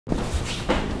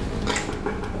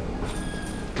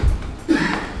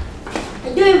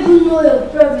don't even know your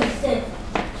problem, sir.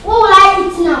 What will I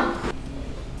eat now?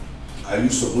 Are you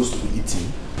supposed to be eating?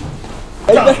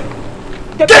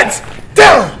 Get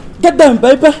down! Get down,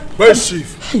 baby! Where's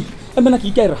Chief? Hey, I'm gonna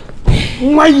kick her.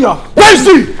 Where's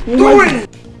he? Do it!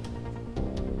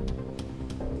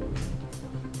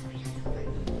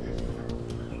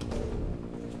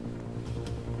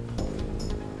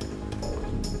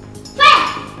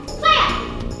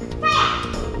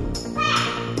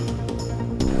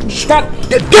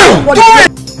 Get down! Do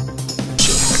it!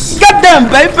 Get down,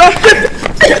 baby!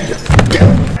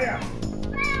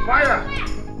 Fire!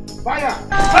 Fire!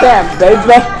 Damn,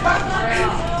 baby!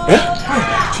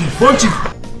 Chief, one chief!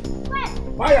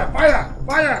 Fire! Fire!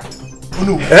 Fire! Oh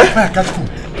no! Fire! Catch cool!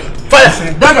 Fire!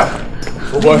 Dagger!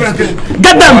 Oh boy!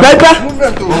 Get down, baby!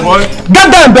 Oh boy! Get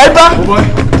down, baby! Oh boy!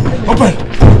 Open!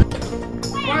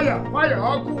 Fire! Fire!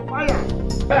 Oh cool! Fire!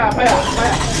 Fire! Fire!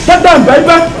 Fire! Get down,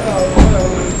 baby!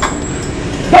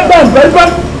 Get down, baby!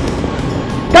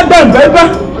 Get down, baby!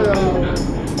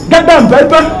 Get down,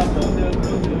 baby!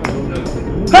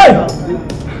 Hey!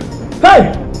 Hey!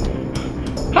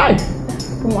 Hey!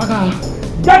 Oh my God!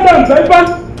 Get down,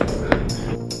 baby!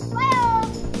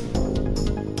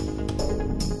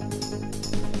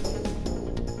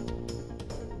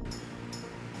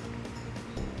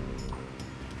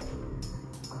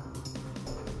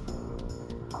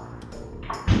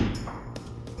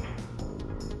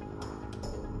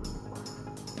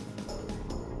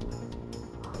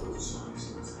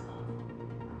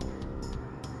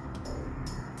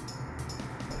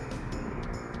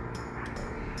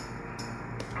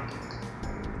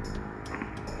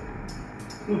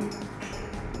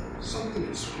 Something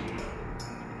is wrong.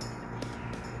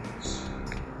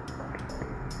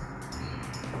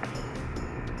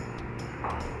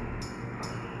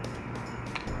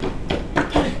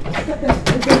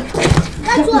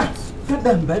 That's what? Get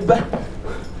down, baby!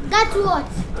 That's what?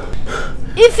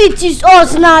 If it is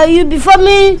us now, you'll be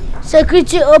forming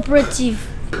security operative.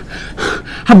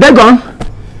 Have they gone?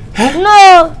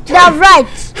 No, they're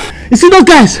right. You see those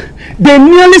guys? They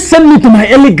nearly sent me to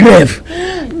my early grave.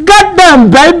 Get them,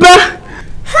 baby!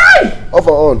 Hey! Off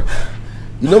and on.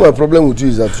 You know my problem with you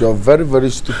is that you are very, very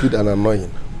stupid and annoying.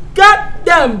 Get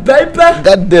them, baby!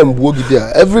 Goddamn Bogi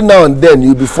there. Every now and then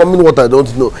you'll be forming what I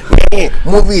don't know. Hey,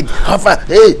 move it. How far?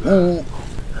 Hey.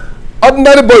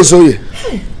 Ordinary boys, oh yeah.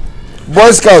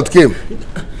 Boy Scout came.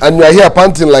 And you are here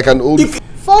panting like an old...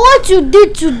 For what you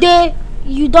did today,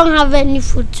 you don't have any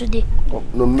food today. Oh,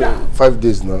 no, 5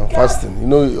 days now. Fasting. You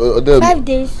know... 5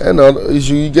 days? And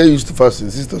you get used to fasting.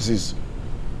 6 to 6.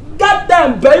 Get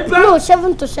them, baby! No,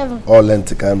 7 to 7. All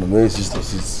Lent kind of. Maybe 6 to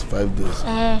 6. 5 days.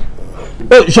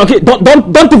 Oh, Shoki,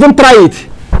 don't even try it.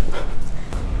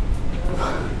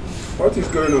 What is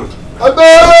going on?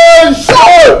 Attention!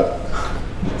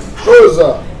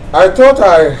 Sir. I thought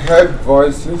I heard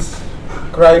voices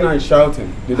crying and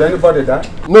shouting. Did anybody die?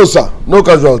 No, sir. No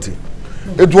casualty.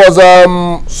 It was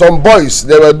some boys.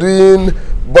 They were doing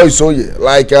boys oye.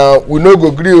 Like we no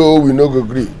go gree, oh, we no go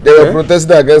gree. They were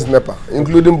protesting against NEPA,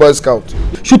 including Boy Scout.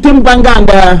 Shooting banga and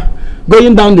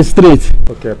going down the street.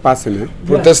 Okay, passing it.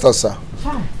 Protesters, sir.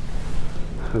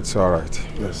 It's all right.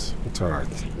 Yes. It's all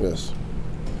right. Yes.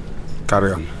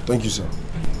 Carry on. Thank you, sir.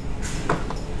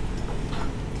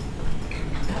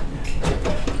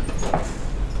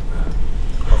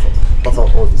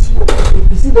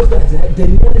 You see those guys, they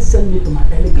nearly sent me to my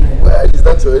early grave. Where is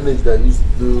that your energy that used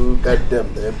to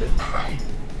goddamn baby?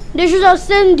 They should have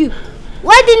sent you.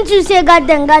 Why didn't you say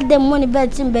goddamn money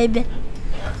betting, baby?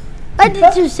 Why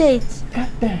didn't you say it?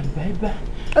 Goddamn, baby.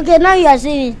 Okay, now you are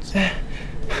saying it.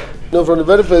 No, from the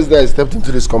very first day I stepped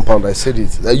into this compound, I said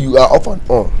it. That you are off and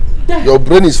on. Your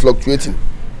brain is fluctuating.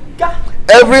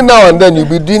 Every now and then you'll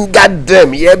be doing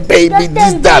goddamn, yeah baby, goddamn,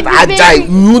 this, that, agile.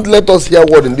 You won't let us hear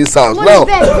word in this house. Money now,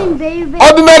 betting, baby.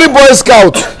 Ordinary Boy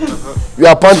Scout, you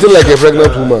are panting like a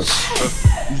pregnant woman.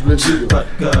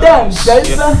 Damn,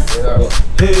 baby.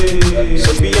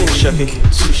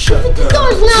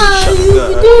 Because now you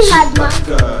be doing hard, man.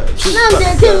 Now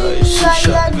they're doing,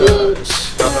 you are doing,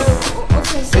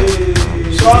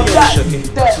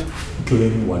 okay.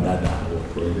 Claim one another.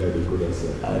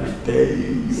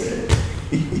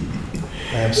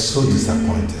 I am so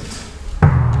disappointed.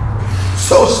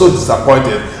 So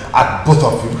disappointed at both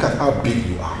of you. Look at how big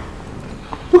you are.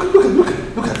 Look at the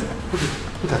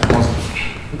monster.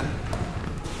 Look at.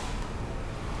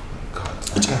 God,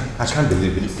 I can't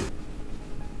believe it.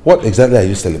 What exactly are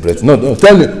you celebrating? No,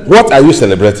 tell me, what are you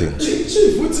celebrating?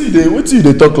 Chief, what do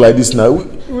they talk like this now?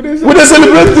 We dey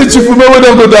celebrate the chief, we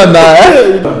don't go down now,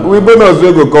 eh? We bonus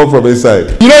will go come from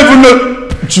inside. You don't even know,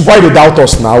 Chief, why they doubt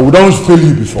us now? We don't fail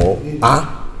you before. Huh?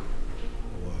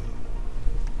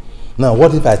 Now,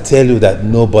 what if I tell you that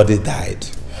nobody died?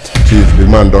 Chief, the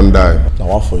man don't die. Now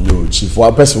what for you, Chief?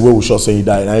 One person where we shall say he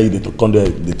died, now they come there,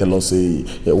 they tell us say,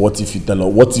 what if you tell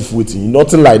us, what if waiting?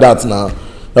 Nothing like that now.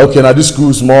 Okay, now this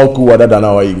school small cool, other than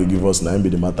how you go give us now be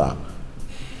the matter.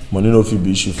 Money no fit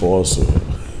be issue for us. So.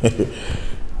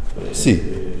 See,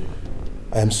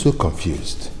 I am so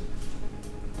confused.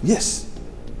 Yes.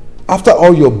 After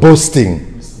all your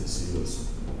boasting,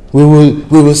 we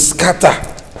will scatter,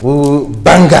 we will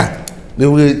banga, we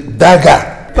will dagger.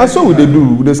 That's what we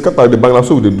do. We scatter the bank. That's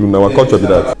what we do now. Our culture be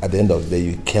that. At the end of the day,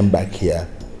 you came back here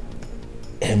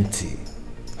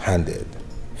empty-handed,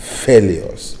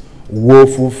 failures,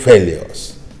 woeful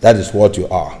failures. That is what you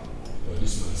are.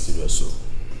 This man serious, so.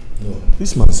 No,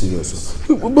 this man serious.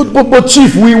 But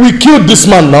Chief, we killed this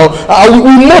man now.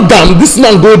 We not down. This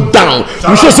man go down.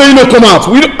 We should say you know come out.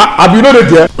 We have you know that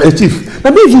there? Hey, Chief,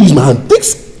 now maybe use my hand. Take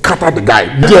scatter the guy.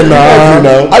 Yeah,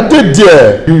 now. I did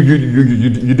there.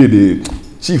 You did it.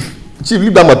 Chief,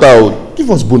 leave that matter out.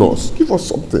 Give us bonus. Give us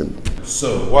something.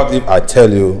 So, what if I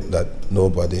tell you that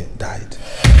nobody died?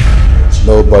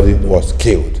 Nobody was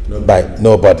killed by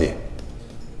nobody.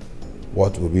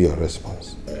 What will be your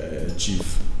response?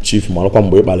 Chief,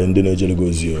 Malakwambo Bale and Dinajel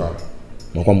goes you.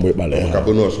 Malakwambo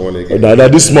Bale.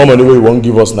 This moment, the way you won't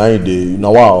give us 9 days.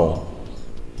 Now, wow.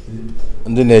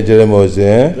 And the Nigerian was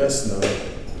there? Yes,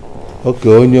 now. Okay,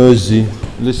 Onyozi.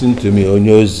 Listen to me,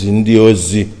 Onyozi, Ndi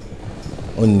Ozi.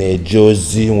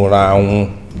 Onejozi,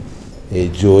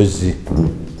 Ejozi.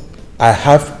 I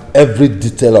have every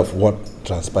detail of what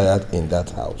transpired in that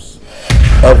house.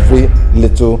 Every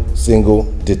little single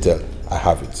detail, I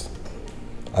have it.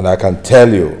 And I can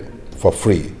tell you for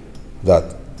free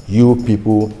that you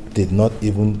people did not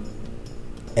even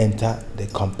enter the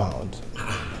compound.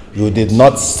 You did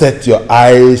not set your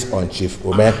eyes on Chief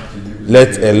Ume,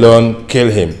 let alone kill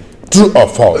him. True or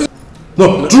false?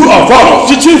 No, true or false?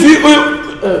 Chief,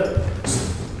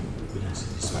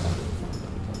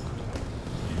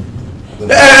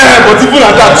 but even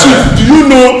at that, Chief, do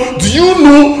you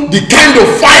know the kind of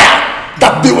fire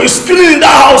that they were screaming in that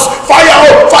house? Fire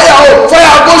out,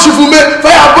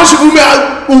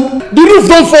 the roof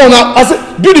don't fall now. I said,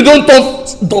 building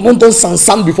don't turn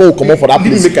sand before we come out for that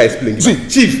place. Make I explain. See,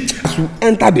 Chief, as we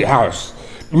enter the house,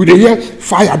 we dey hear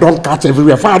fire don't catch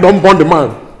everywhere, fire don't burn the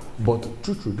man. But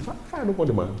true, the fire don't burn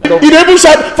the man. He even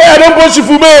shout, fire don't burn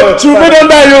Chifume don't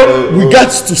die, yo. We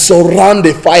got to surround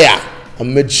the fire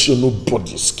and make sure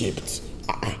nobody escaped.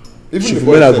 Even the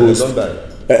boys don't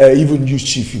die. Even you,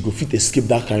 Chief, you go fit escape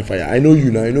that kind of fire. I know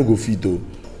you now, I know go fit though.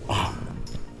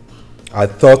 I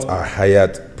thought I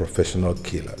hired professional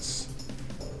killers.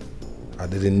 I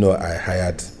didn't know I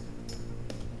hired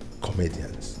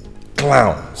comedians,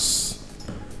 clowns.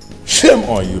 Shame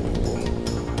on you people.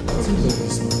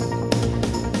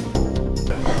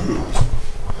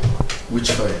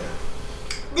 Which fire?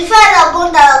 The fire that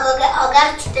burned down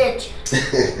our stage.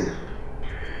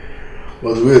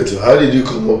 But wait, how did you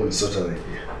come up with such an idea?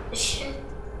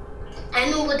 I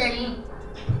know what I mean.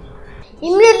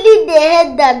 Immediately they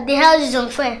heard that the house is on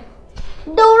fire.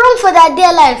 They will run for their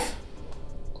dear life.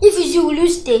 If you see, will you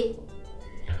stay?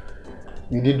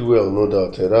 You did well, no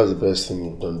doubt. That's the best thing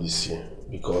you've done this year.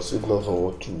 Because if not for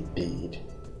what you did,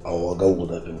 our guy would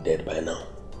have been dead by now.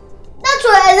 That's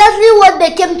exactly what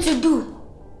they came to do.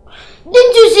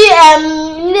 Didn't you see,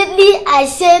 immediately I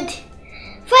said,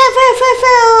 fire,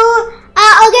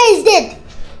 our guy is dead.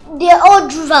 They all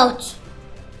drove out.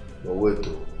 But wait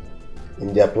though.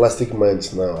 In their plastic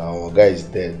minds now, our guy is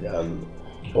dead and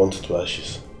burnt to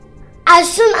ashes.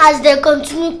 As soon as they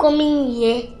continue coming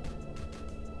here,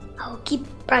 I'll keep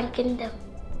pranking them.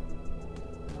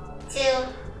 Till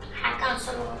I can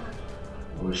solve it.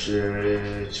 We'll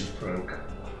share Chief Prank.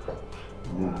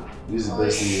 This is the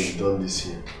best thing you've done this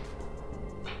year.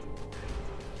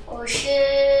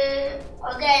 Okay,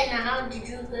 now how did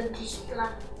you get this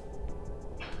plan?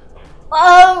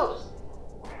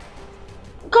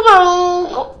 Come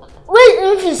on.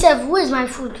 Wait yourself. Where's my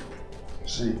food?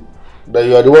 See, that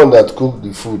you are the one that cooked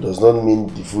the food does not mean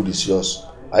the food is yours.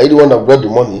 Are you the one that brought the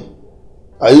money?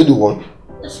 Are you the one?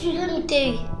 Excuse me, let me tell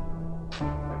you.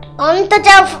 On the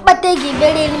job, but they give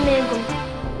very little.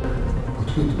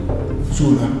 So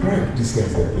na prank these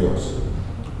guys dey play us.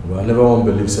 Well, I never want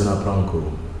to believe saying a prank.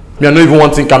 Me, I don't even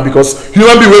want to think because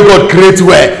human being wey God create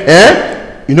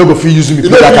well, You no go fit use me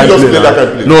play that kind of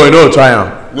play. No, you no try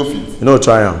am. No fit. You no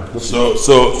try am. So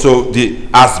the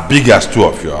as big as two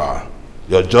of you are,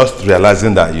 you're just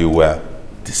realizing that you were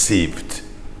deceived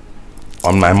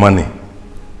on my money.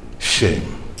 Shame.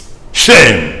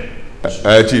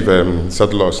 Chief,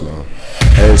 settle us now.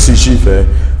 See, Chief,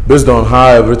 based on how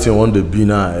everything want to be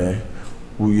now,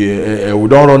 we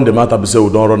don't run the matter, we say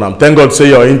we don't run them. Thank God say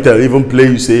your intel even play,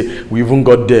 you say we even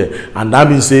got there. And that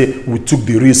means say we took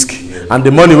the risk. And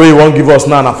the money where you won't give us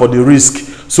now for the risk.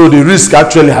 So the risk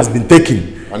actually has been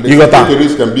taken. And you got the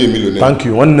risk can be a millionaire. Thank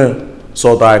you. One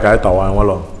so what are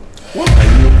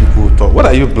you people talk? What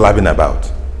are you blabbing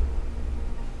about?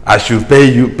 I should pay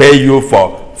you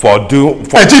for do.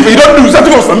 Hey, Chief, you don't do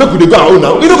something else. Make we go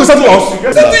now. You don't go settle us.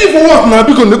 Settle you for what now?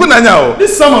 Because they go now.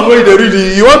 This someone where they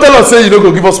really. You want tell us say you don't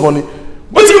go give us money?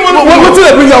 What do you want? What do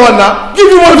they bring that one now?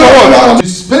 Give you money for what? You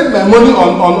spend my money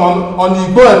on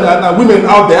Igbo and women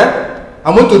out there. I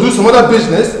want to do some other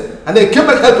business, and then came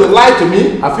back here to lie to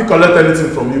me. I feel collect anything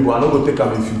from you, but I don't go take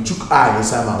them if you took eye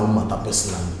inside my own matter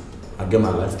personally. I get my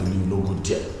life to live, no good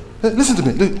there. Listen to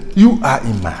me. You are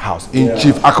in my house, in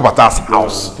Chief Akobata's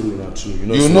house. True.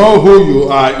 You know who you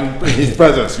are in his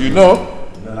presence. You know.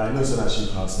 I know it's not Chief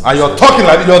house. And you're talking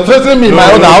like you're threatening me in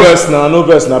my own house. No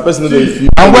verse now. Personally, if you.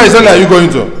 And where exactly are you going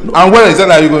to? And where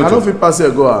exactly are you going to? I don't feel pass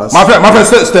here. Go ask. My friend,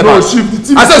 step back. Chief, the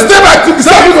team. I said, step back.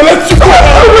 Step back. Let you go.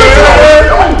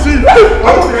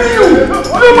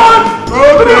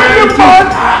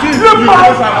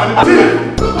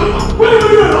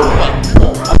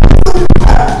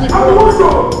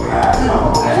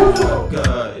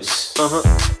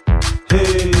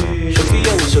 Hey,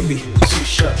 Zubby,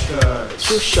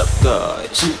 two shot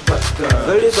guys,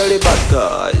 very bad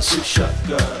guys, two shot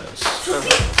guys.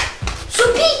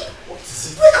 Zubby,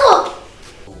 wake up!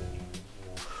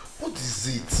 What is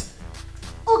it?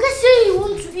 Okay, say you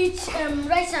want to eat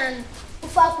rice and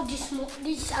ufaku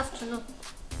this afternoon.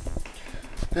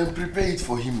 Then prepare it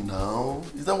for him now.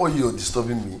 Is that why you're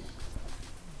disturbing me?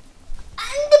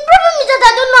 And the problem is that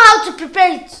I don't know how to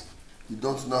prepare it. You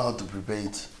don't know how to prepare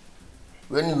it.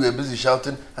 When you were busy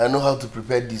shouting, I know how to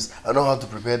prepare this, I know how to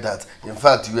prepare that. In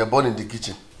fact, you were born in the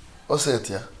kitchen. What's it,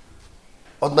 yeah?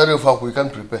 Ordinary ufaku you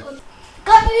can't prepare. You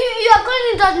are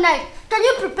going in that night. Can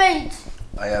you prepare it?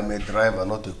 I am a driver,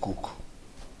 not a cook.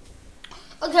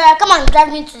 Okay, come and drive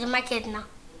me to the market now.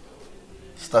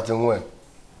 Starting when?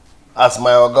 As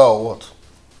my oga or what?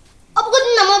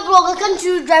 Can't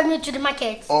you drive me to the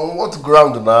market? On what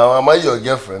ground now? Am I your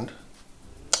girlfriend?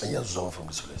 I just zone from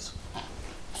this place.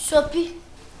 Soapy.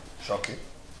 Shocking.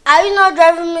 Are you not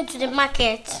driving me to the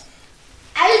market?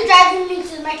 Are you driving me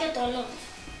to the market or not?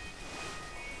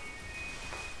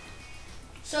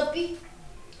 Soapy.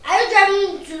 Are you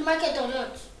driving me to the market or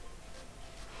not?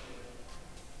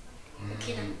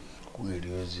 Okay now. Where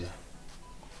is he?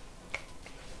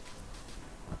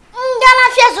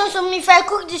 If I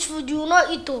cook this food, you will not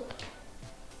eat it.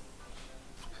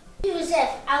 Yourself,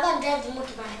 I'm going to drive the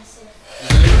motor by myself.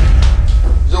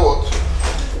 Is that what?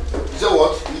 Is that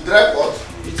what? You drive what?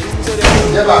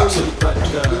 Yeah, back.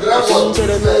 You drive what?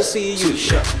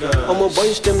 I'm a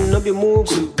bunch them no be move.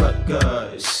 Two bad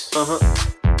guys.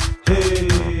 Hey,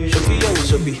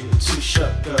 Zubby, two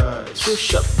shot guys. Two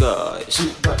shot guys.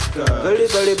 Two bad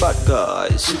guys. Very bad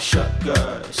guys. Two shot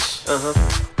guys.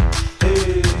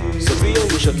 Hey, Zubby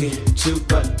and Shocky, two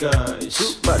bad guys.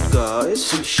 Two bad guys.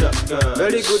 Two shot guys.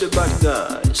 Very good bad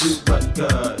guys. Two bad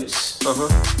guys.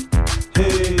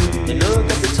 Hey, you know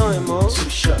got the time, oh. Two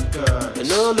shot guys. You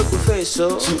know look with face,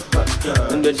 oh. Two bad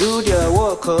guys. And they do their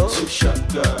work, oh. Two shot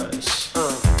guys.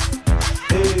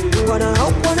 Hey, wanna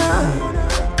help,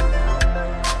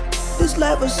 this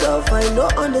life itself I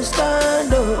don't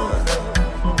understand, oh.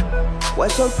 Why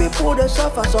some people they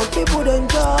suffer, some people they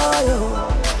enjoy,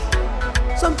 oh.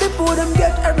 Some people them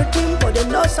get everything but they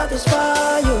not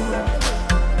satisfied, oh.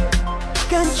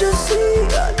 Can't you see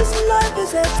this life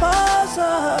is a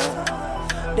puzzle?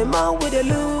 The man with the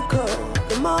look,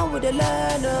 the man with the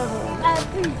land, oh.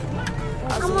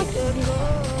 How much is it?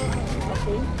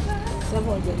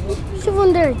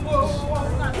 700.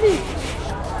 Please.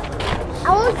 I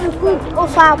want to cook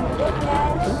ofaku,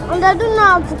 and I don't know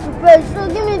how to prepare it, so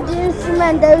give me the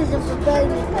instrument that is to prepare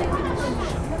it.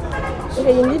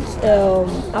 Okay, you need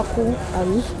aku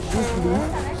and this leaf.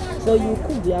 So you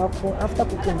cook the aku, after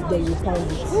cooking then you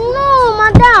pound it. No,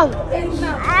 madam.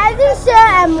 I didn't say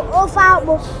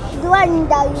ofaku, the one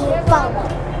that you pound.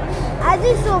 I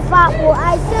didn't say ofaku,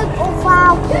 I said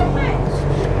ofaku.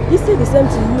 You say the same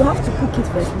thing, you have to cook it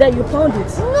first, then you pound it.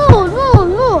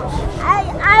 No.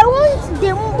 I want the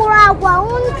muragu. I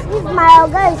want if my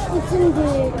oga is eating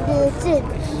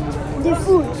the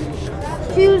food.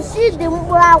 She will see the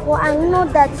muragu and know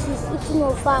that she's eating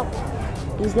ofaku.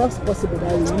 It's not possible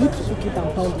that you need to cook it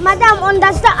and pound it. Madam,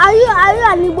 understand? Are you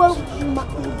an Igbo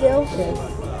girl? Yes.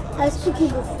 I speak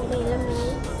Igbo for me. Let me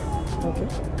know. Okay.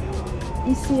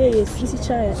 Isi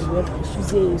chaya,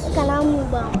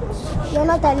 You're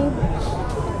not an Igbo.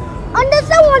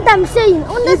 Understand what I'm saying.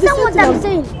 Understand what I'm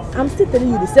saying. I'm still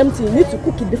telling you the same thing. You need to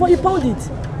cook it before you pound it.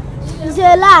 It's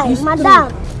a lie, madam.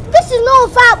 This is no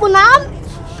fact, madam.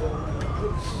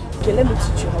 Okay, let me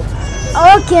teach you how to do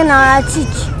it. Okay, now I'll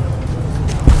teach.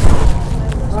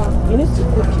 You need to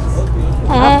cook it.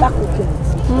 After cooking it,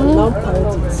 now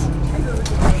pound it.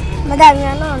 Madam, you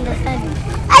are not understanding.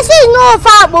 I say it's no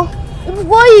fact,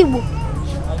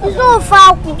 it's no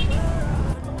fact.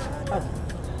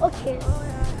 Okay.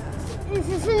 If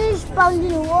you finish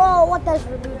pounding, what else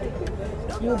will you do?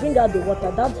 You bring out the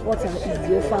water. That water is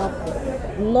the offer,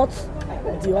 not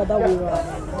the other way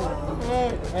around.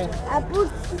 I put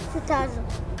 2,000.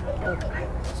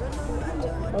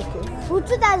 Okay. Put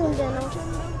 2,000 there now.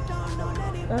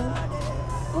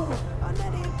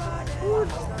 Put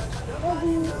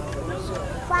maybe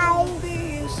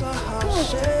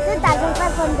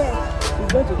 3,500.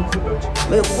 It's going to be too much.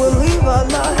 Make we leave our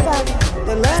life,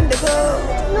 the land to go.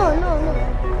 No.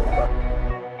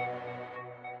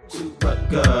 Two bad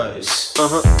guys,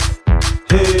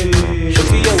 Hey,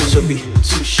 Zubby and Zubby,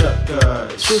 two sharp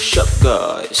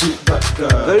guys, two bad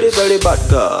guys, very very bad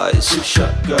guys, two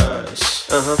sharp guys,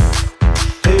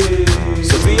 Hey,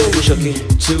 Zubby and Zubby,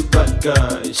 two bad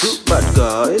guys,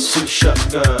 two sharp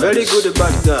guys, very good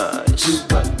bad guys, two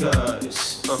bad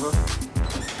guys,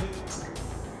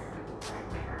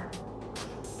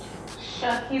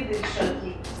 Shocky this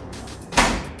shocky.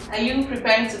 Are you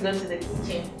preparing to go to the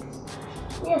kitchen?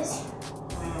 Yes.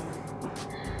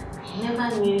 I never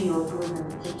knew you were going in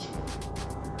the kitchen.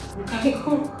 You can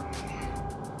cook.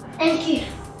 Thank you.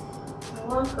 You're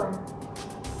welcome.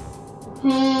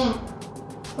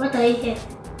 What are you here?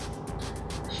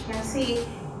 As you can see,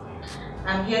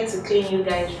 I'm here to clean you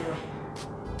guys' room.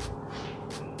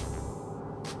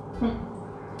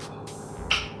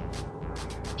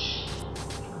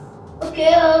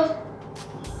 Okay,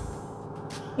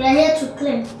 we are here to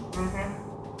clean.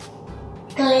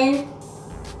 Clean?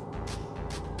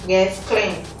 Yes,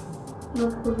 clean. No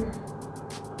problem.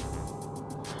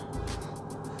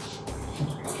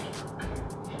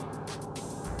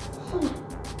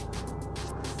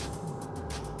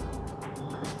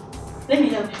 Let me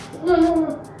help you. No.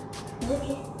 It's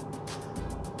okay.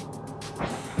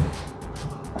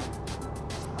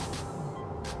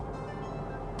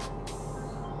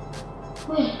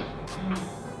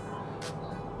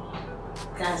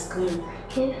 That's good.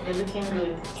 Okay. You're looking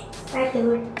good. Right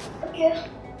away. Okay.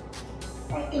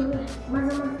 Right away.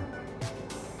 Mama.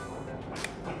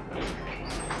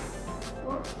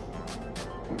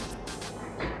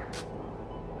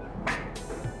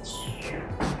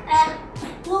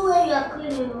 No way you are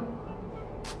cleaning.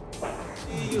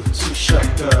 You two sharp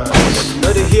guys,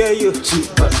 not to hear you, two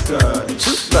bad guys,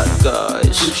 two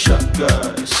sharp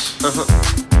guys,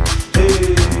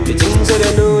 Hey, the things that I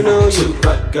know you,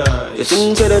 bad guys. The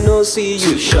things that I know see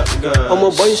you, sharp guys. All my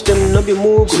boys them not be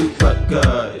moving, two bad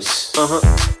guys,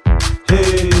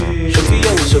 Hey, Zubby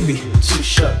and Zubby, two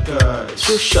sharp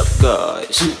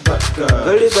guys, two bad guys,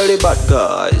 very very bad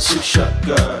guys, two sharp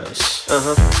guys,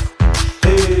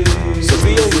 Hey,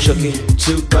 Zubby and Zubby,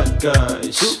 two bad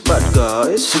guys,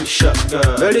 two sharp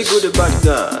guys, very good bad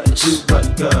guys, two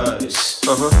bad guys,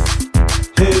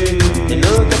 Hey, they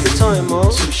know got the time,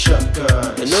 two sharp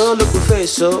guys, they know look with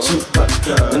face, two bad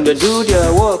guys, and they do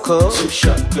their work, two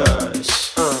sharp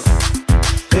guys,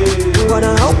 Hey,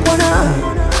 wanna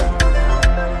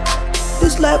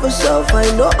this life itself I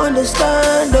don't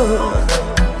understand,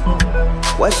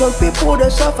 why some people they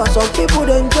suffer, some people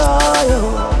they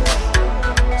enjoy,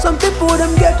 Some people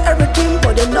them get everything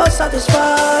but they not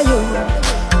satisfy you.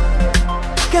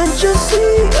 Can't you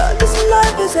see this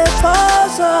life is a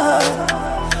puzzle?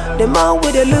 The man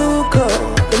with the look,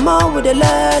 the man with the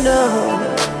learner,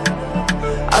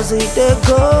 as it they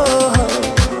go.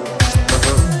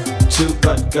 Two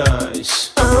bad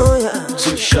guys,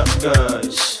 two sharp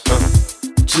guys,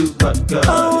 two bad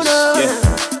guys,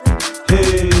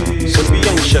 Hey, Zubby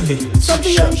and Zubby, two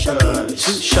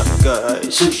sharp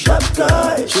guys, two bad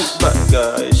guys,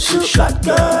 two sharp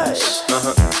guys,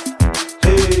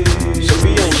 Hey,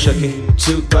 Zubby and Zubby,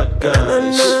 two bad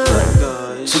guys,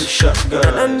 two sharp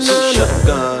guys,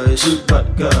 two bad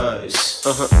guys,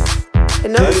 They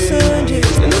never send you,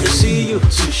 they never see you,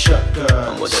 two sharp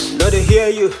guys, more than not to hear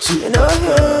you, two bad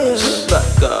guys,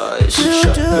 two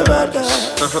bad guys,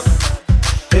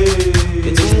 Hey,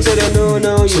 the things that I know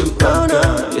now you,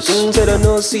 the things that I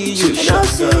know see you, how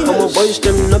my boys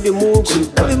them not be moving,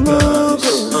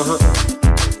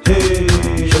 Hey,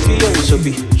 Zubby and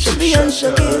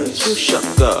Zubby, two sharp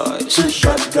guys,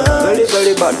 very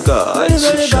very bad guys,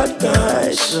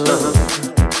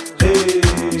 Hey,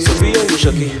 Zubby and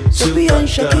Zubby and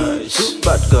Shaki. Two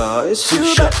bad guys. Two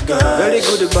bad guys. Very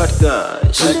good bad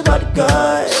guys. Very bad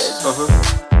guys.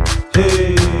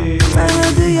 Hey. I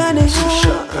don't do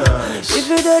anyhow. If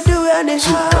you don't do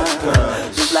anyhow,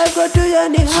 this life will do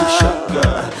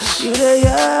anyhow. You the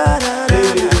yada.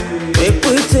 If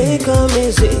we take them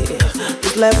easy,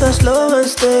 this life is slow and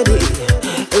steady.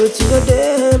 Everything go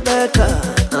day better.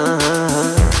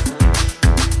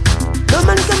 No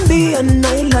man can be an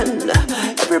island.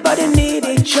 Everybody need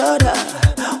each other,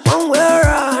 one way or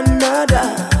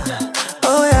another.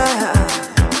 Oh yeah,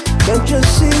 can't you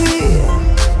see?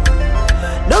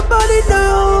 Nobody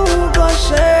know who go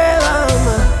save him.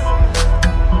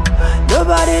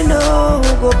 Nobody know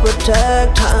who go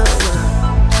protect him.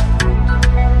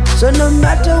 So no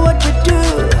matter what you do,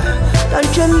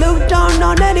 don't you look down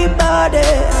on anybody,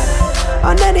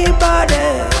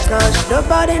 cause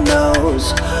nobody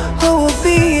knows who will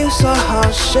be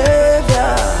our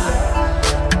savior.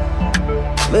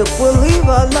 Make we live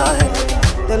our life,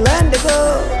 the land to go.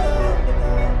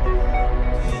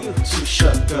 Two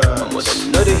shot guys. I'm with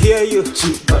another hear you.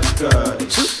 Two bad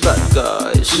guys. Two bad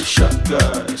guys. Two shot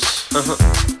guys.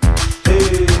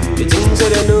 Hey. You think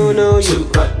that I know you. Two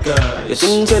bad guys. You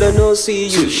think that I know see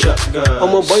you. Two shot guys.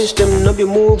 I'm a bunch them no be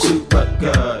move. Two bad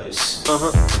guys.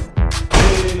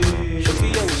 Hey.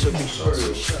 I'm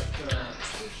sorry.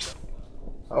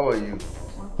 How are you?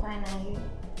 I'm fine, are you?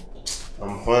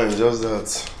 I'm fine, just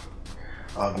that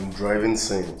I've been driving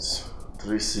since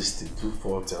 360,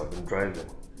 240, I've been driving.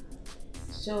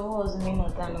 So what was the meaning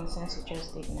of that nonsense you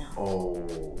just did now? Oh,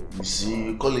 you see,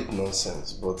 you call it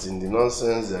nonsense, but in the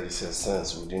nonsense there is a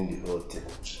sense within the whole thing.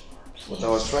 But I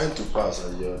was trying to pass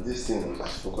and this thing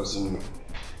was focusing me.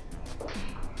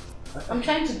 I'm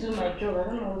trying to do my job, I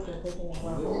don't know what you're talking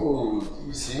about. Oh,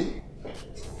 you see?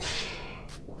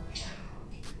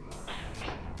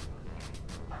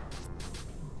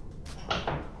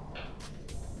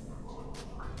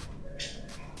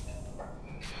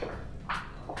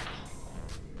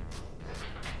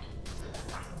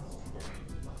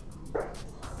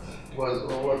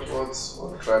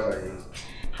 What tribe are you?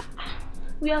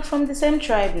 We are from the same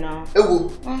tribe now. Ewo,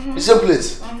 the same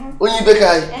place? Only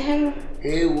Bekai?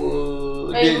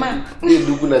 Ewo, they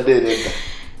look at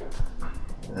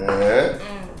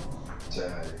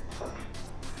that.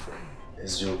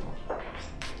 It's you.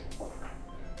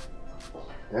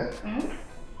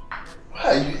 Why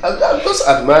are you? I'm just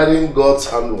admiring God's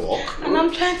handwork. And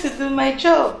I'm trying to do my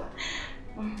job.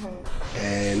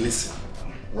 Listen,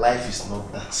 life is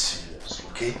not that serious,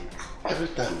 okay? Every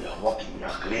time you are walking, you are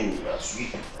cleaning, you are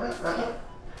sweeping.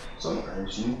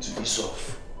 Sometimes you need to ease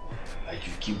off. Like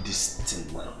you keep this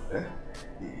thing now.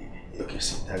 Okay,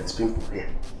 see, there is pimple here.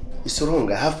 It's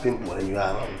wrong, I have pimple when you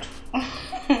are around.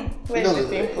 Where is the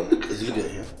pimple? Look at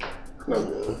here.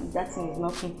 That thing is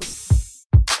not pimple.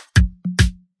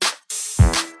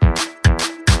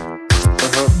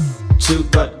 Two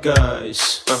bad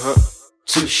guys.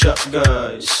 Two sharp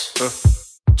guys.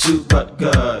 Two bad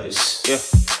guys. Yeah.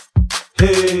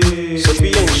 Hey,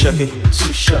 Zubby and Shaki.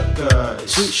 Two sharp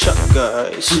guys. Two sharp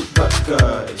guys. Two bad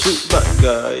guys. Two bad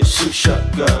guys. Two sharp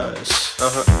guys.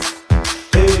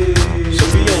 Hey,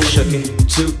 Zubby and Shaki.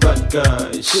 Two bad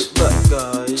guys. Two bad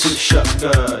guys. Two sharp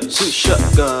guys. Two sharp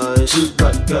guys. Two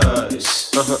bad guys.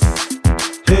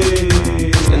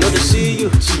 Hey, another see you.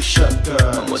 Two sharp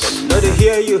guys. I'm with another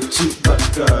hear you. Two bad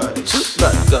guys. Two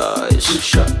bad guys. Two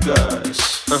sharp guys.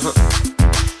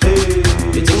 Hey,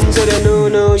 the things that I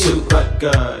know you. Two bad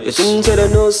guys. The things that I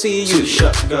know see you. Two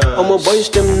sharp guys. I'm a bunch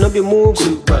them no be move.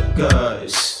 Two bad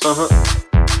guys.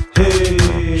 Hey,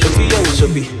 Shaki and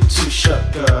Zubby. Two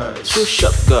sharp guys. Two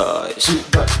sharp guys. Two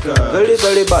bad guys. Very,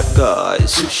 very bad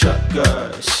guys. Two sharp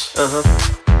guys.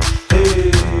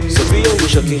 Hey, Zubby and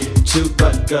Shaki. Two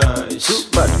bad guys. Two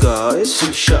bad guys.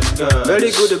 Two sharp guys.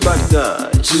 Very good bad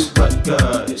guys. Two bad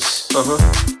guys.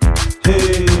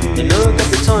 Hey, they know got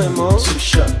the time, oh. Two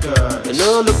sharp guys. They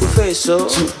know look with face, oh.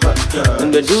 Two bad guys.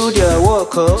 And they do their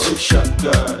work, oh. Two sharp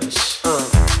guys.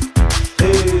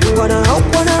 Hey, gonna help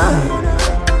one out.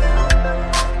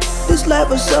 This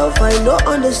life itself I don't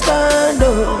understand,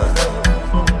 oh.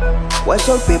 Why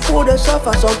some people they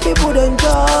suffer, some people they enjoy,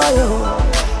 oh.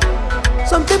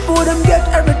 Some people them get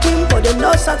everything but they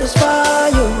not satisfy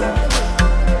you.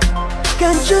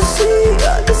 Can't you see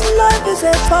this life is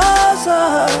a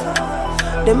puzzle?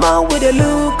 The man with the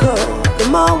look, the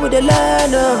man with the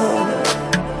land,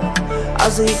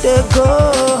 as it they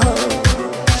go.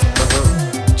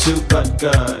 Two bad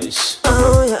guys,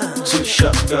 two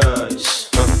sharp guys,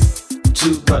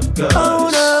 two bad guys.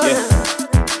 Yeah.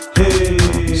 Hey,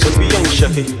 Zubby and Shaki.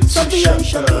 shocky, too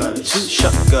sharp guys, too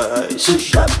sharp guys, too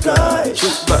sharp guys, too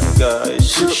bad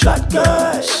guys, too sharp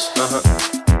guys.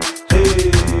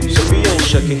 Hey, Zubby and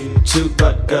shocky, too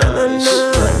bad guys,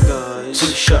 too bad guys, too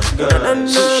sharp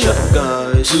guys, too sharp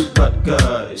guys, too bad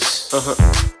guys.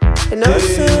 And I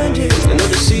send you, I know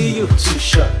to see you, too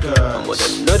sharp guys. I'm more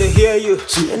than know to hear you,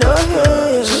 too bad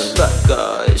guys, too bad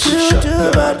guys, too sharp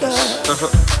guys.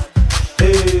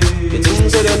 Hey, the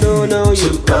things that I know now,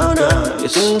 you bad guys. The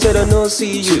things that I know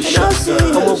see you, sharp guys.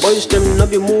 I'm a boys them, not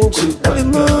be mugu, not be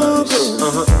mugu.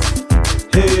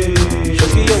 Hey,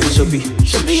 Shocky and Zubby,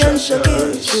 Shocky and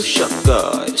Shocky, too sharp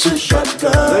guys, too sharp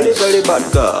guys, very very bad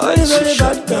guys, very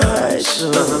bad guys.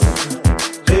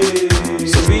 Hey,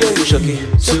 Zubby and Shocky,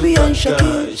 Zubby and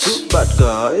Shocky, too bad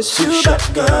guys, too sharp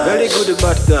guys, very good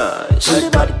bad guys, very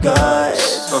bad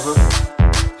guys.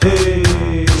 Hey,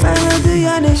 I don't do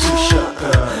anyhow.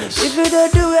 If you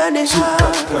don't do anyhow,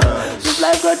 this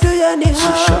life go do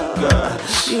anyhow.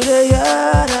 You the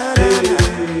yada.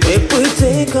 If we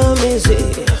take them easy,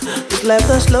 this life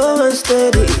go slow and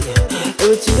steady.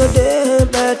 Everything go day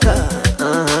better.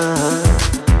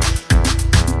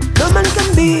 No man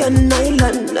can be an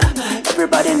island.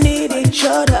 Everybody need each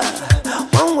other,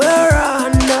 one way or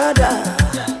another.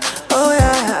 Oh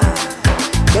yeah,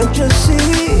 can't you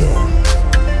see?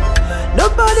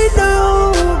 Nobody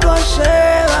know who go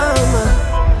save him.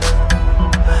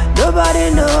 Nobody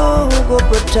know who go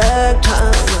protect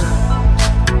him.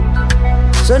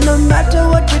 So no matter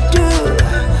what you do,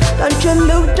 don't you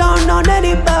look down on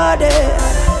anybody,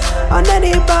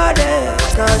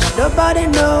 cause nobody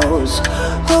knows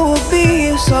who will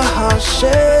be our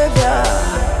savior.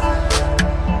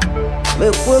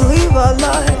 Make we live our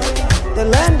life, the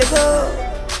land to go.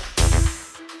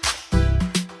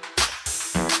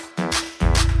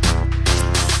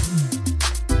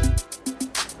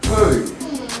 Hey,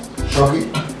 Shocky,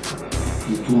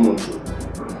 you're too much.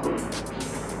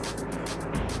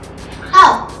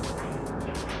 How?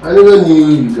 I never knew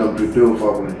you can prepare a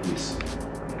fowl like this.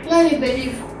 Now you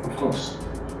believe. Of course.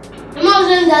 I'm not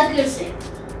saying that crazy.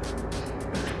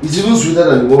 It's even sweeter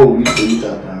than the one we used to eat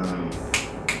at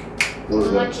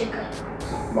Mama Chica.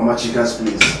 Mama Chica's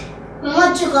place.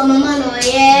 Mama Chica, Mama no,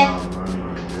 yeah.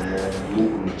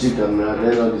 Chicken,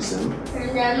 they're not the same. And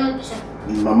they are not the same.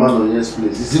 In Mama Nonye's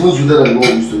place. It's even sweeter than the one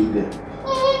we used to eat there.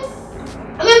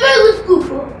 I'm a very good cook.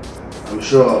 I'm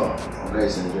sure our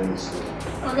guys enjoy this.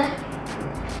 Okay.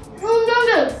 I'm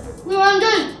done. No, I'm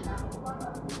done.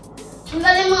 I'm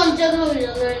getting my chicken with the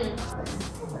learning.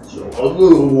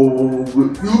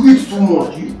 You eat too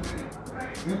much. You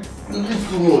eat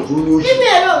too much. Leave me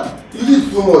alone. You eat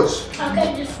too much. Okay,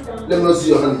 just sit down. Let me not see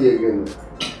your hand here again.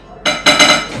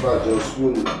 But your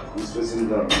spoon is facing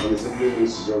down. And it's simply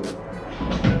needs to jump.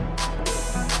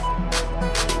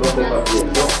 Don't come back here.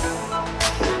 No.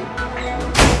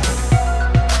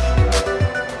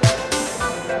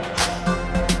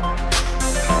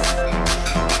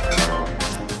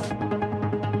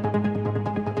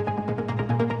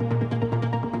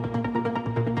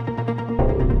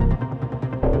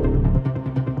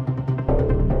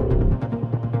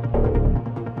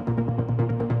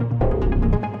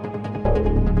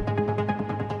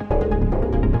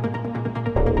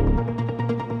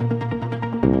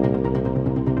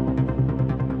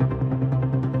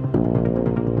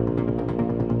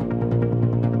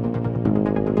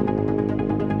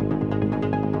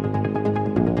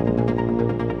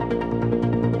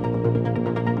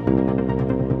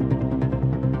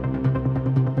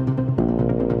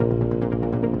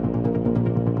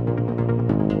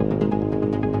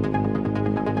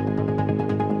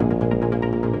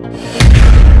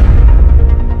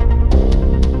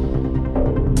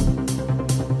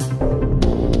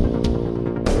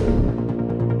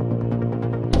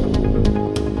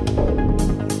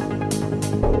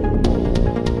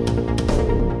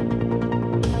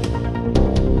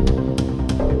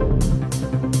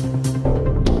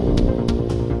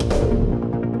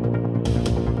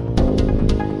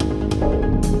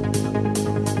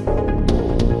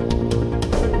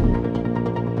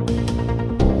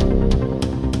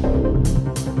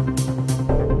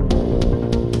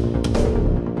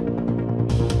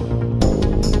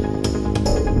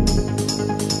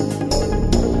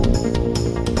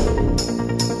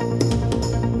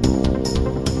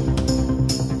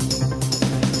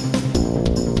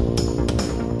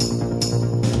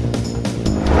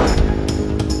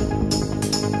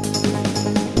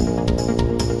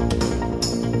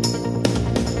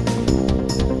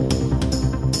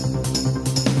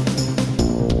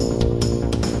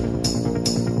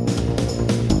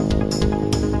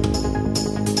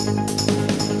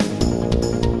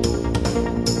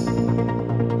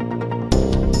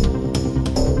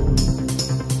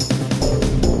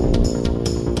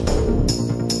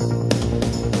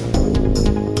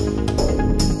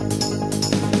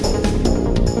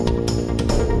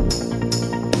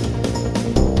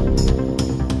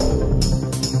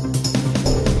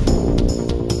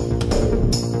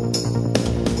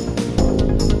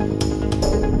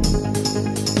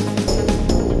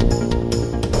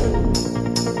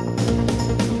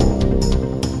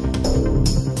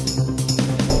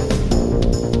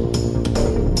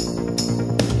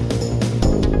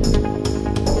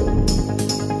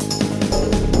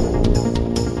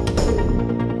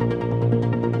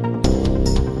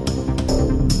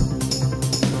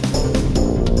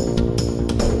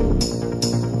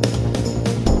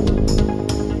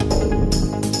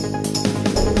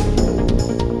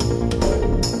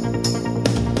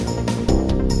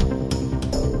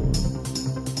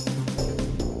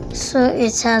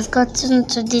 it has gotten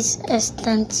to this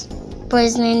extent,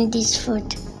 poisoning this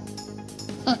food.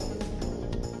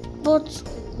 But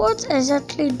what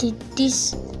exactly did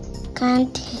this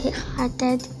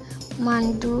kind-hearted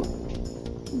man do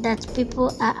that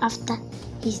people are after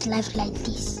his life like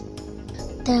this?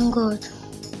 Thank God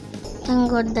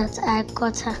that I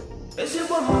caught her.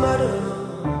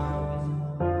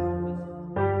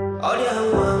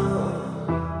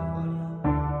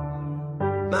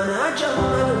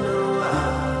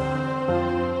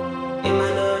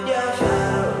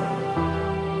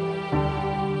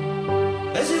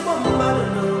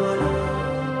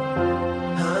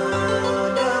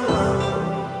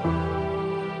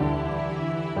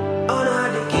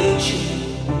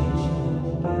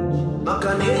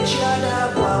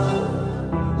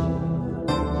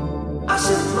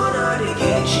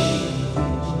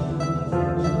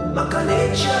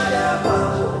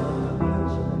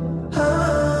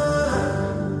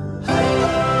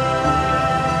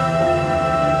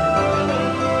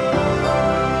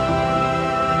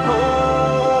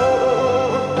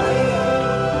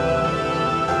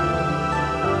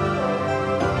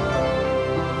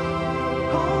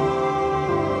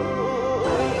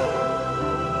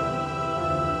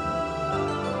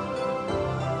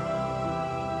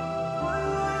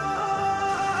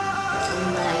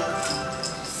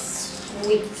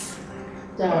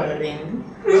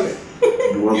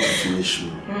 You want to finish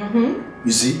me?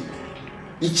 You see,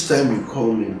 each time you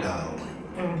calm me down,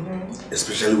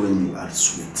 especially when you add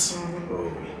sweet,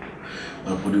 oh,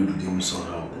 my body will do me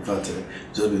somehow. In fact,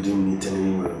 just be doing me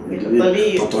telling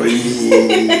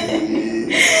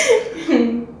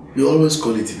you always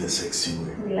call it in a sexy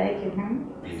way. You like it, huh?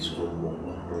 Please, one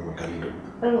more candle.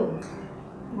 Oh,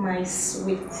 my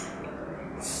sweet,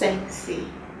 sexy,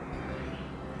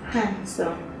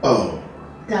 handsome. Oh.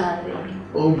 Darling.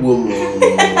 Oh, woman.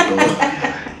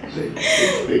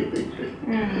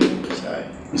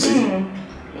 You see,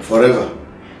 forever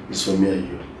is for me and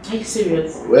you. Are you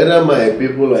serious? Whether my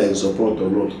people are in support or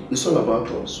not, it's all about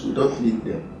us. We don't need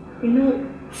them. You know,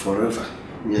 forever,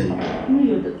 me and you. You know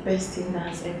you're the best thing that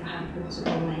has ever happened to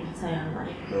me in my entire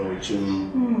life. No,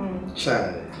 Jimmy.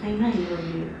 Child. I know I love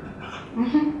you.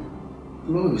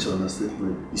 Love is an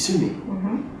understatement. You see me?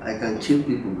 I can kill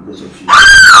people because of you.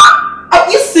 Are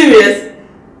you serious?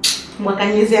 What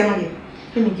can you say?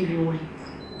 Let me give you one.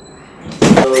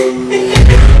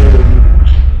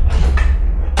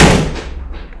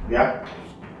 Yeah?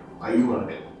 Are you mad?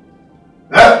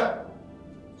 Eh?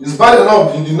 It's bad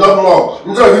enough you did not knock.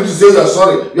 Instead of you to say you are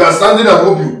sorry, you are standing and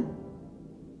hoping.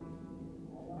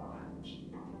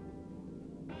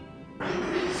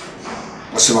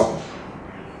 Ashawo,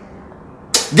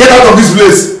 get out of this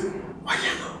place!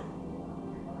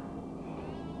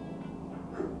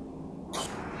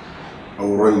 I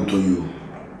will run into you.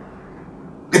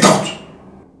 Get out!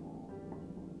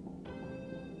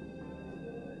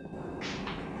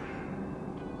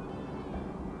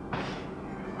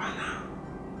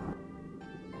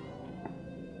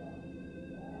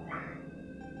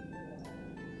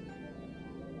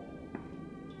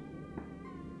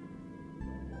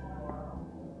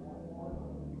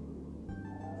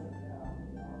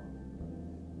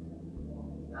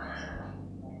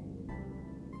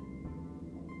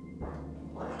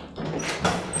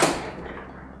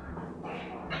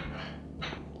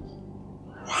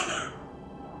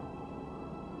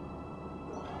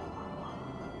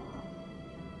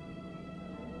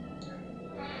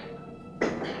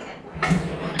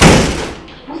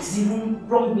 What's even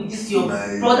wrong with this your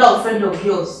brother or friend of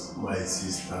yours? My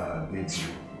sister,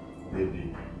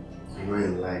 baby, you know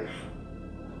in life,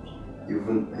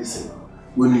 even, listen,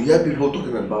 when you hear people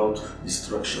talking about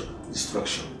destruction,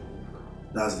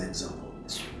 that's the example.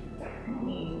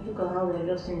 Look at how we're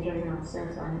just enjoying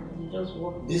ourselves and we just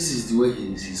walk. This is the way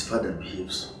his father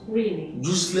behaves. Really?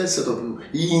 Useless set of people.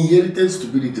 He inherited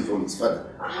stupidity from his father.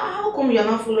 How come you're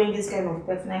not following this kind of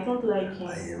person? I don't like him. I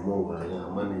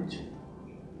am managing.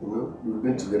 You know, we've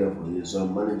been together for years, so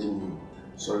I'm managing him.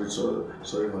 Sorry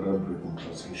for that breaking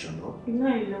translation, no? You know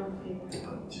I love you.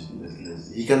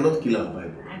 He cannot kill our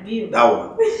Bible. Have you? That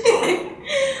one.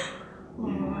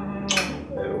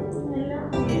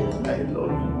 I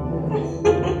love you.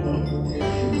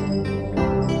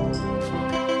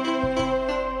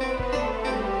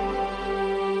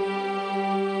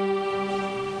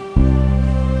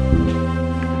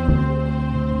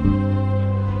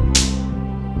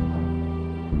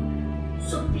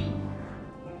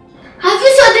 Have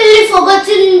you suddenly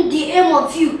forgotten the aim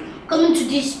of you coming to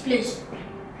this place?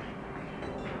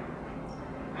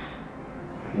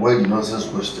 Why the nonsense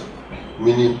question?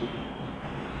 Meaning?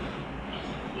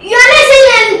 You're not saying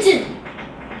anything.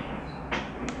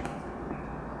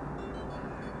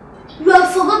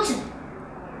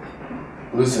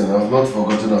 Listen, I've not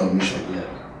forgotten our mission yet.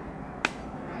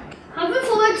 Have you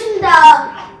forgotten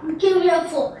that we came here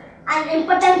for an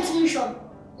important mission?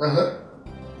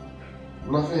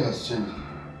 Nothing has changed.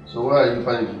 So why are you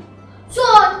panicking? So,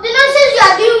 the nonsense you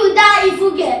are doing with that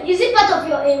evil girl, is it part of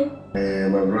your aim?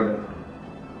 My brother,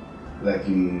 like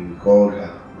you called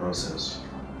her nonsense.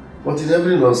 But in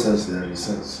every nonsense there is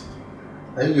sense.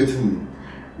 Are you getting me?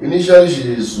 Initially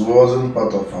she wasn't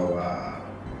part of our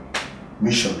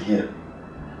mission here.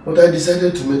 But I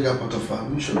decided to make her part of our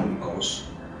mission because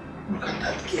look at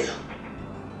that girl.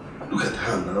 Look at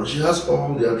her now. She has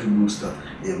all the attributes that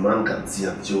a man can see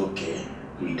and say, okay,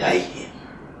 we die here.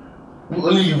 We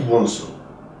only live once, so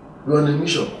we're on a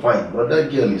mission, fine. But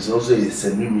that girl is also a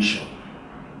semi-mission.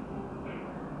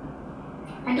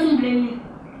 I don't blame you.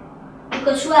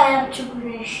 Because who I am too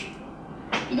rich.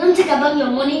 You don't think about your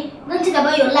money, you don't think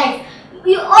about your life.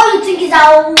 All you think is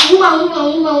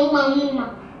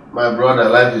woman. My brother,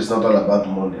 life is not all about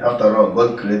money. After all,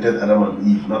 God created Adam and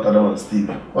Eve, not Adam and Steve.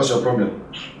 What's your problem?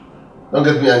 Don't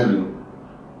get me angry.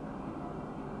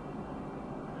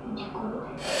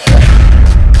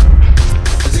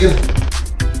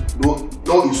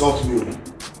 No insult me.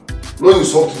 No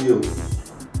insult me.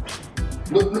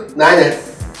 No, Naya.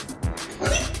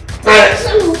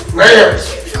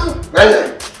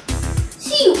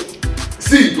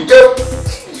 See, be careful.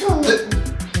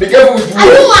 Be careful with me.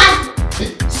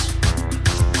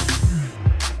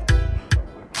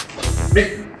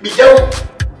 Be careful.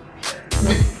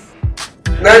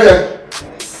 Naya,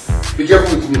 be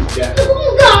careful with me. Yeah.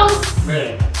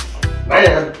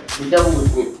 Naya, be careful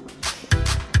with me.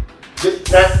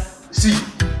 See.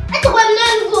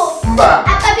 Mba.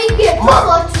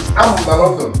 I'm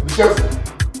be careful.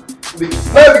 Be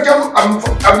careful.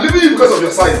 I'm leaving you because of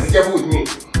your size. Be careful with me.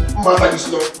 Mba, like this,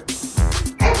 no.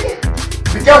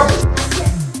 Be careful.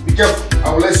 Be careful. I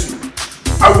will let you.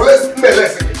 I will let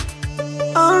you.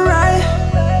 Alright.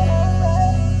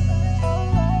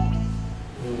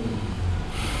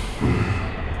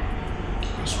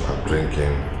 As we are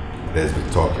drinking, let's be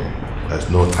talking. There's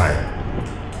no time.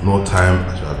 No time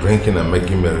as we are drinking and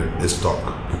making merry. Let's talk.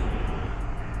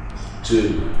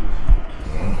 Chill.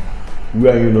 We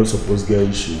and you not supposed to get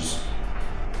issues.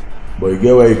 But you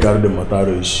get where you carry the matter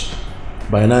issue.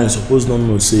 By now you supposed not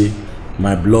know say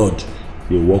my blood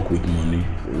they work with money.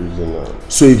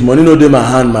 So if money no dey my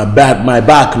hand, my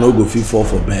back no go fit fall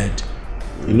for bed.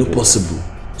 It's not possible.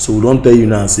 So we don't tell you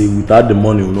now say without the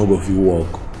money we no go fit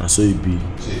work. And so it be.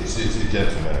 See,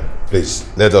 gentlemen. Please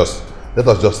let us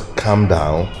just calm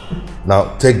down.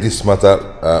 Now take this matter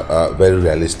very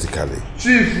realistically.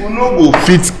 Chief, we no go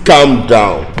fit calm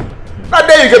down. Now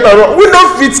there you get it wrong. We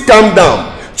no fit calm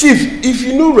down. Chief, if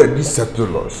you no ready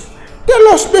settle us, tell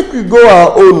us make we go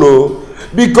our own.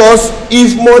 Because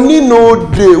if money no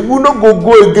dey, we no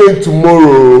go again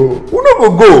tomorrow. We no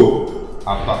go.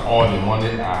 After all the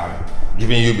money I'm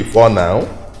giving you before now,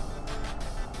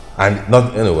 and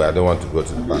not anyway, I don't want to go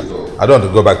to the past. I don't want to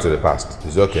go back to the past.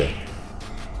 It's okay.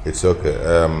 It's okay.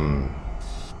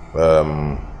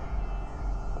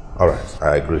 All right,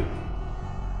 I agree.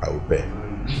 I will pay.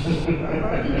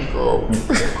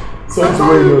 Something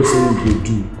wey you know say you go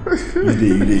do.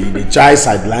 You dey try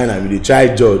sideline and you dey try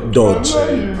dodge.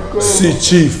 See,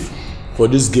 chief, for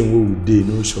this game wey we dey,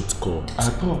 no shortcut.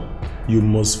 At all. You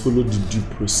must follow the due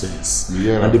process.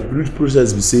 Yeah. And the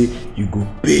process we say you go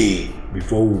pay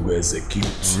before we go execute.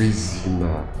 Reason.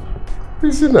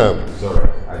 It's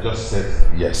alright. I just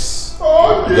said yes.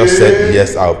 Okay. I just said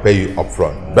yes, I'll pay you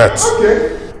upfront. But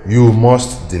you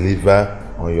must deliver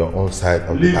on your own side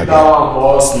of the bargain. Leave that one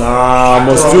for us now.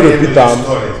 Must still repeat them.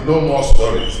 No more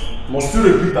stories. Must still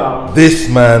repeat them. This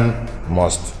man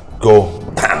must go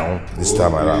down this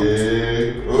time around.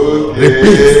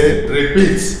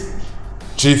 Repeat.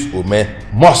 Chief Ume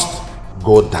must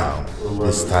go down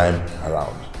this time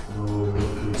around.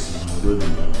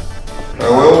 And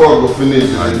when work will finish,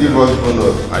 you give us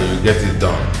bonus. And you get it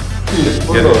done. Get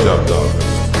the job done.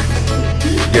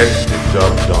 Get the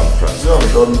job done first. Job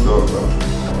done.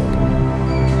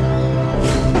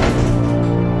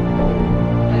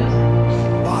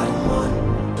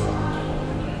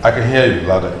 I can hear you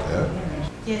loud and clear.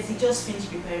 Yes, he just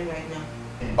finished preparing right now.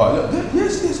 Oh,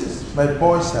 yes. My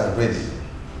boys are ready.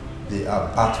 They are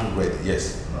battle ready,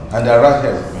 yes. And they are right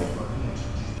here with me.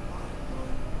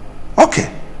 Okay.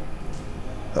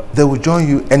 They will join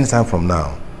you anytime from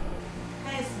now.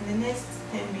 Yes, in the next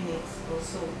 10 minutes or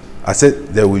so. I said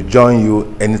they will join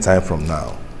you anytime from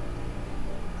now.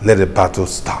 Let the battle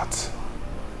start.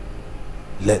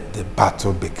 Let the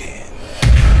battle begin.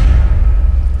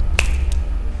 Okay,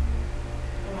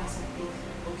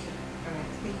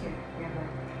 alright, take care.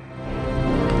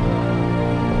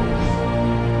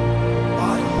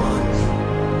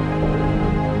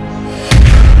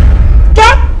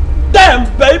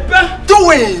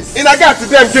 doings? In a guy to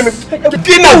them, in a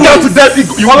guy to them,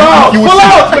 you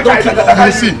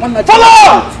will see. Follow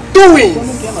out!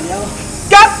 Doings!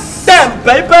 God damn,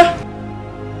 baby!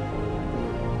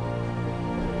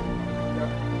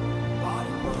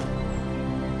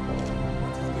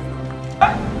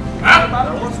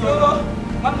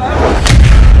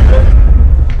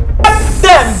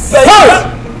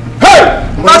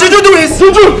 Now Juju do is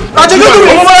Juju. Now Juju do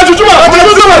is Juju.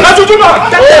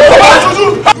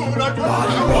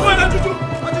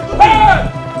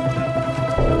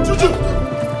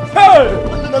 Hey!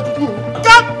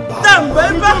 God damn,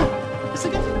 baby!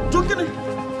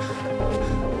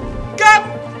 God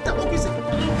damn,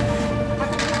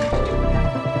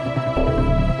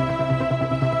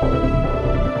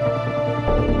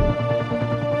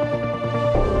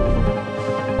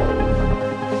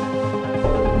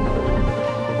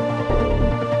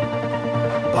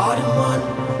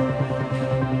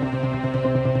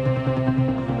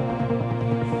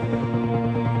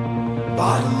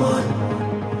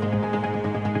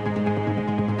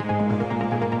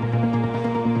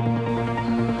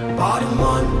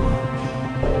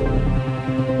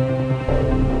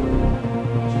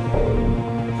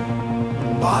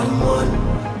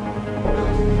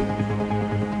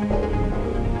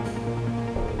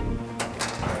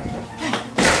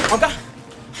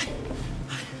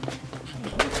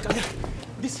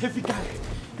 heavy guy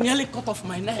nearly cut off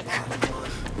my neck.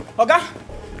 Oga,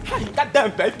 hey,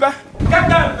 goddamn paper.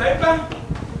 Goddamn paper.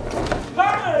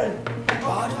 Hey!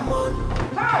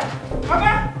 Hey!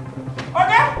 Oga!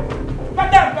 Oga!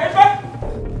 Goddamn paper.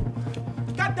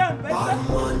 Goddamn paper.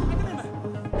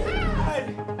 Hey!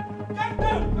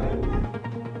 Goddamn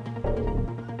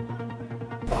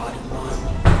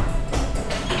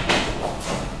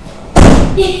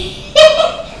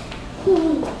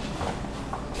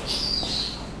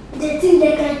They think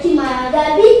they can kill my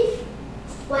Agabi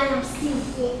while I'm still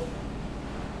here.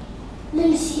 Let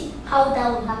me see how that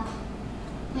will happen.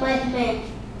 Madmen,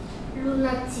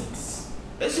 lunatics.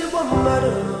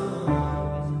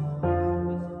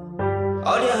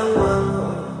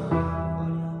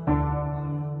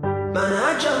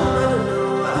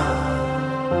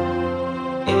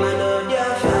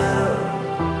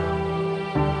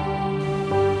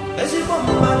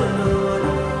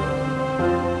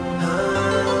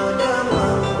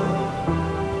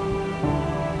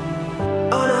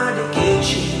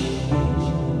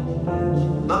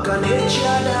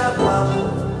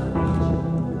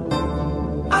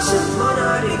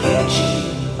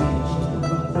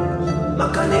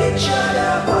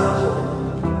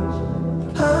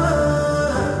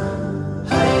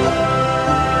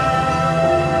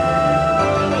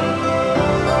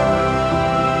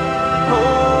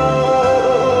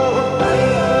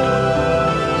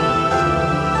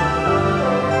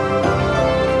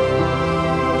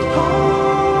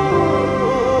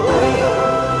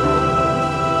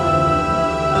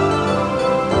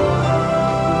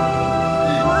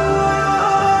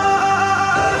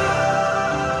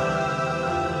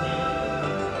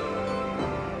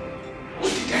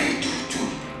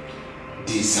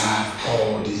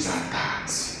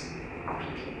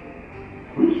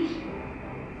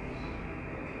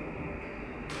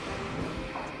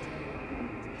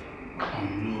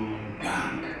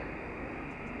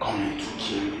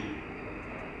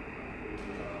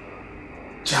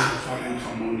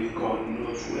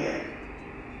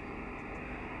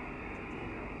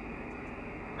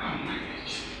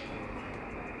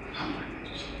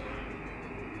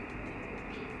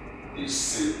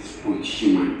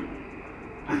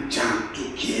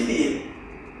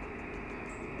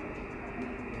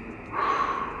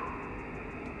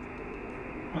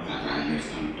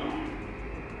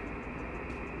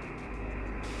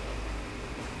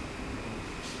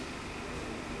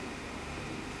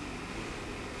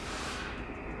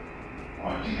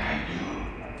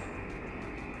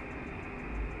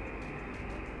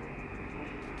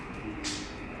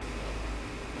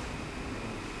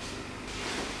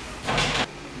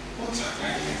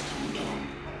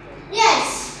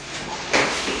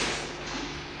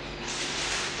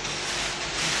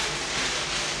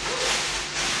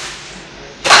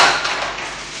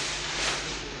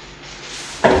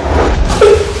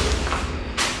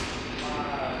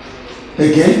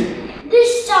 Again?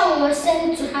 This child was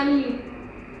sent to harm you,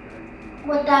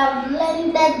 but I've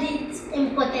rendered it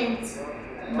important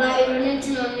by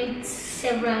relating on it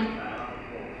several.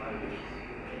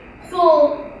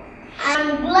 So,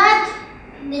 I'm glad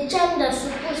the child that's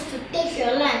supposed to take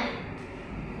your life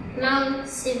now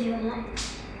save your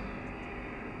life.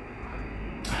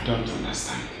 I don't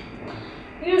understand.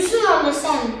 You should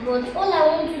understand, but all I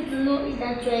want you to know is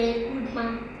that you are a good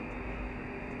man.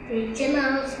 the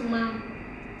general's mom,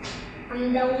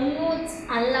 and I will not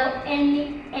allow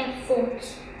any effort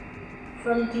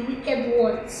from the wicked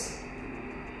ones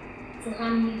to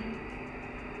harm you.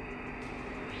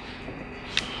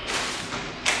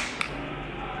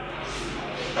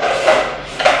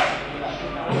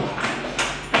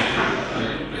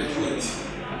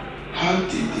 How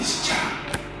did this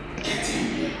child get in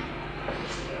here?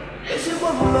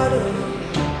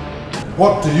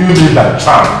 What do you mean by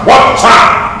charm? What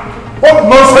charm? What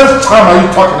nonsense charm are you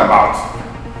talking about?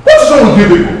 What is wrong with you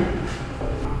people?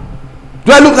 Do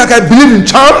I look like I believe in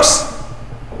charms?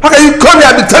 How can you come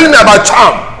here and be telling me about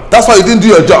charm? That's why you didn't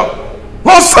do your job.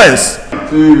 Nonsense.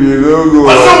 Chief, you don't go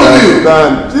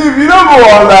understand. Chief, you don't go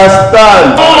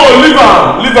understand. Oh, leave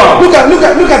her. Look at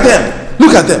them.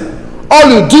 Look at them.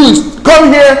 All you do is come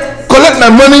here, collect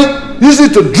my money, use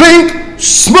it to drink,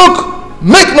 smoke,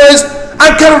 make noise,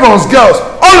 and carry on girls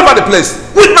all over the place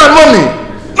with my money.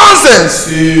 Nonsense.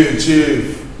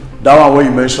 Chief. That one where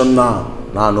you mention now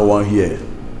no one here.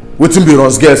 Wetin be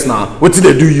Ron's girls now? Wetin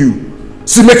they do you?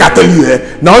 See, make I tell you,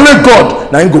 now only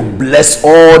God now him go bless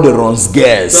all the Ron's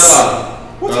girls.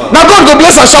 Now God go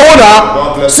bless Ashawo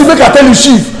now. See, make I tell you,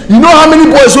 Chief, you know how many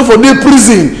boys go for their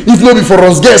prison if not be for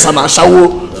Ron's girls and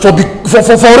Ashawo for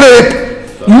rape?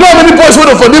 You know how many boys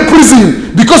went for their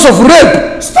prison because of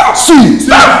rape? Stop! See,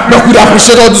 stop! Make we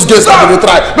appreciate all these girls that they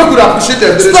try. Make we appreciate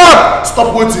them.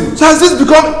 Stop waiting. So has this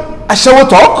become Ashawo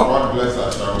talk? God bless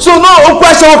Ashawo. So now Oku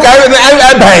Ashawo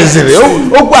I buy it.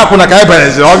 Oku Akuna can buy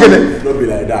it. Okay? Don't be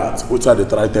like that. What they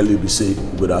try to tell you be say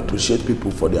we would appreciate people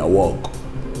for their work.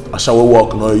 Ashawo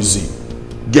work no easy.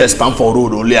 Get stand for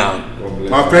road only.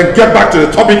 My friend, get back to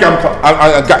the topic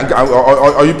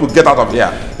or you put get out of here.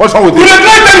 What's wrong with you? Will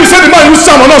they tell you say the man use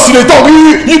charm or not? See they talk.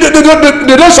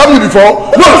 They don't charm me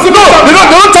before. No, they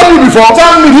don't tell me before.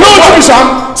 Tell me. You know what you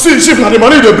charm? See, Chief, now the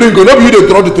money they bring, no be you they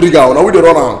draw the trigger. Now we they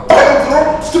run out.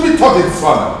 Stupid talk is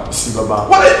fun. See, Baba.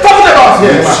 What are you talking about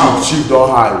here? Chief don't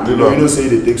hide. You know say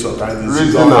they take some time.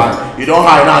 You don't hide. You don't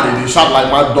hide now. They shout like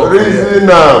mad dog. Reason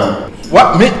now.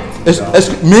 What me?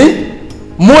 Me?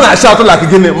 More than shouting like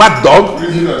again, mad dog.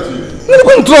 Reason that you. You're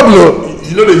going to trouble.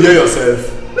 You know they hear yourself.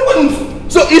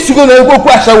 So if you go to go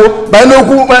Ashawo, by no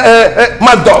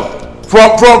mad dog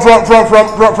from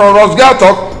Rosgal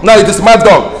talk, now it is mad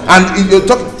dog, and you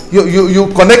talk, you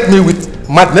connect me with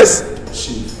madness.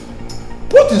 Chief.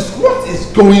 What is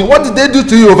going? What did they do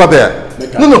to you over there?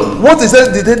 No. What is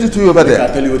that? Did they do to you over there? I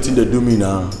tell you what thing they do me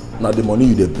now. Now the money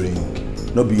you they bring,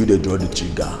 not be you they draw the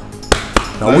trigger.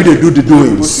 Now we they do the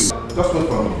doings. Just wait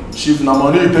for me. Chief, now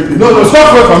money you take the. No,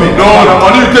 stop wait for me. No, the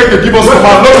money you take the give us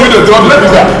command. Not we they draw the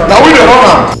trigger. Now we they run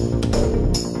am.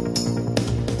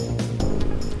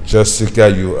 Jessica,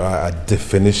 you are a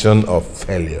definition of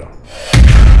failure.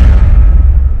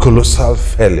 Colossal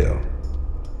failure.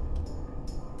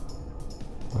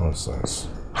 Nonsense.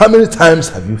 How many times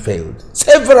have you failed?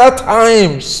 Several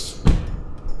times.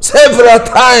 Several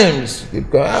times. You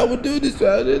go, I will do this,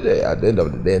 I will do that. At the end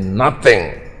of the day,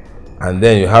 nothing. And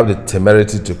then you have the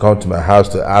temerity to come to my house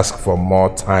to ask for more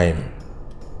time.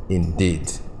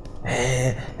 Indeed.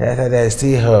 There's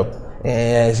still hope.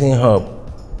 There's still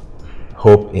hope.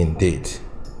 Hope indeed.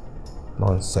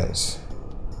 Nonsense.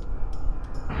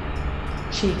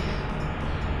 Chief,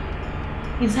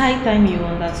 it's high time you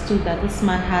understood that this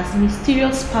man has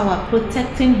mysterious power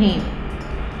protecting him.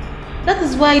 That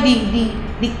is why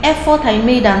the effort I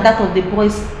made and that of the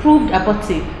boys proved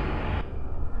abortive.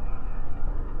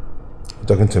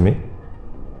 You're talking to me?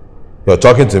 You're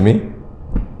talking to me?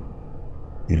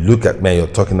 You look at me and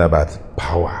you're talking about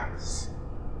powers.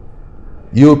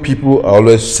 You people are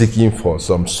always seeking for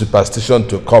some superstition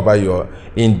to cover your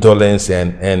indolence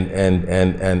and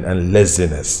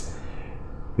laziness.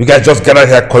 You guys just gathered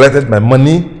here, collected my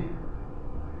money,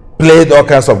 played all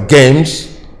kinds of games,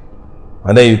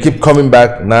 and then you keep coming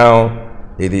back. Now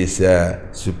it is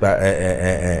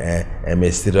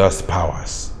mysterious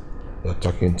powers. You're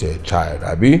talking to a child,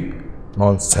 Abi?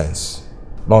 Nonsense.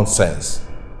 Nonsense.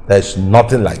 There's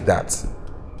nothing like that.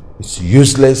 It's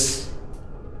useless,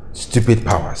 stupid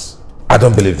powers. I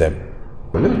don't believe them.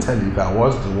 But let me tell you, if I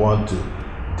was the one to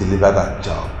deliver that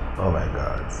job, oh my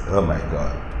God,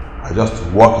 I just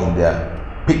walk in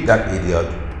there, pick that idiot,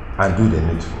 and do the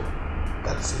needful.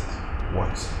 That's it.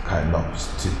 What kind of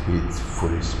stupid,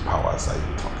 foolish powers are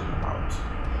you talking about?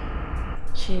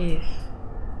 Chief,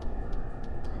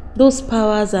 those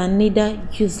powers are neither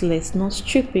useless nor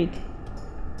stupid.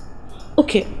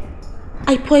 Okay,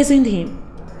 I poisoned him.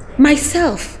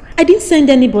 Myself. I didn't send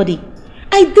anybody.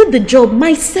 I did the job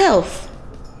myself.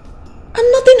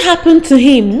 And nothing happened to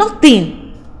him.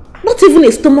 Nothing. Not even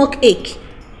a stomach ache.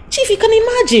 Chief, you can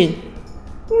imagine.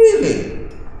 Really?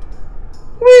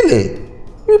 Really?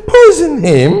 You poison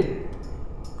him?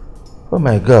 Oh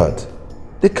my God.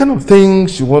 The kind of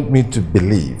things you want me to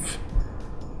believe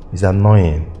is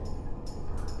annoying.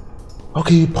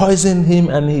 Okay, you poisoned him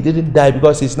and he didn't die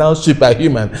because he's now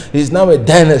superhuman. He's now a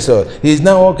dinosaur. He's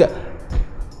now okay.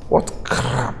 What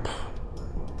crap?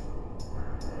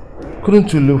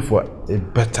 Couldn't you look for a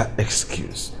better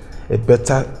excuse, a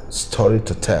better story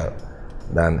to tell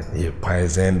than you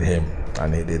poisoned him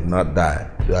and he did not die?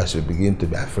 So I should begin to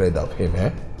be afraid of him,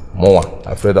 eh? More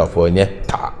afraid of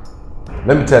Onyeta.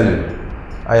 Let me tell you,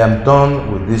 I am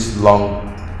done with this long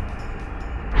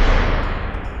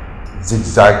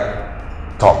zigzag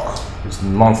talk. It's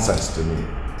nonsense to me.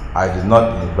 I did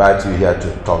not invite you here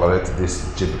to tolerate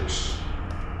this gibberish.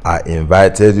 I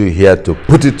invited you here to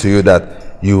put it to you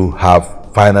that you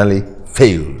have finally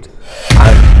failed.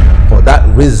 And for that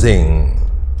reason,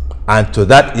 and to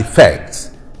that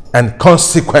effect, and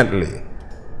consequently,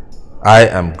 I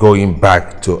am going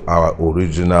back to our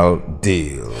original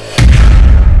deal.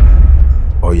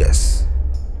 Oh yes,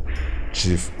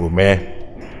 Chief Ume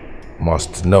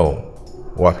must know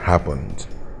what happened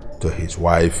to his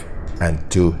wife and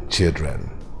 2 children.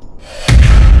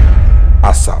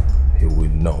 ASAP, he will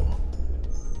know,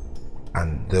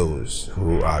 and those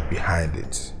who are behind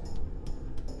it.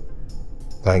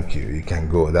 Thank you, you can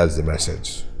go, that's the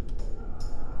message.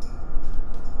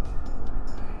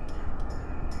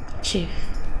 Chief,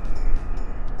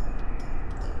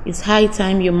 it's high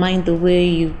time you mind the way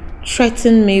you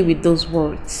threaten me with those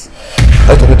words.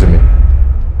 Are you talking to me?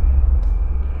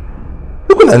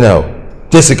 Look at her now,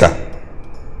 Jessica.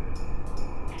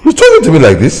 You're talking to me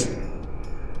like this?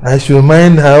 I should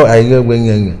mind how I go when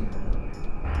you're young.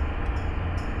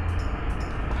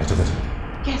 Are you talking to me?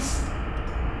 Yes.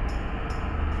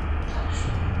 I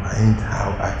should mind how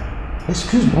I...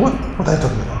 Excuse me, what are you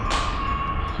talking about?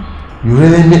 You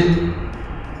really mean...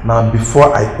 Now,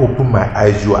 before I open my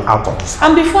eyes, you are out of this.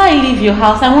 And before I leave your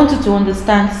house, I want you to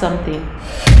understand something.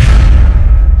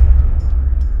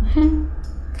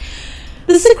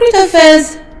 The secret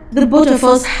affairs the both of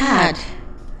us had,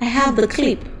 I have the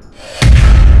clip.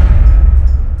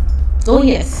 Oh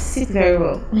yes, sit very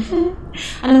well.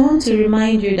 And I want to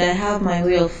remind you that I have my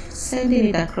way of sending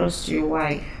it across to your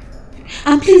wife.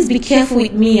 And please be careful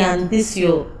with me and this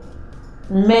your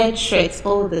mere threats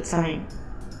all the time.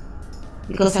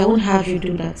 Because I won't have you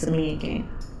do that to me again.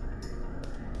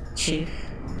 Chief.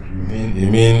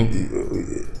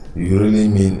 You really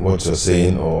mean what you're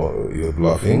saying, or you're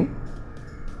bluffing?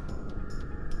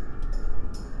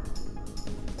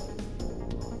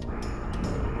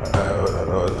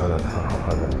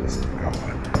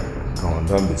 Come on,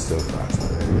 don't be so fast.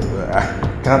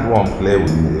 Can't one play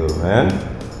with you, man?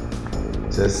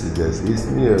 Just it's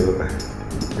me.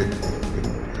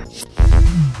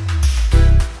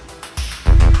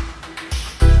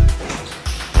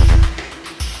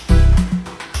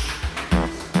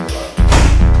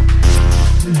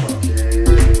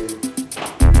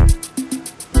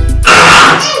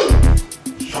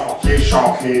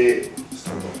 Shocky.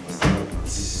 Stand up. Stand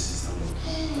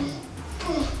up.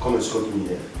 Come escort me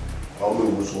here. I'll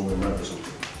make you some my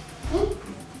something.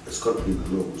 Escort me to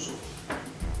the also.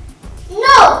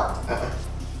 No!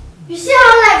 You see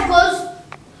how life goes?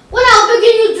 When I was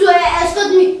begging you to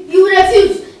escort me, you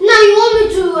refused. Now you want me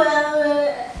to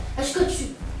escort you.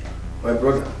 My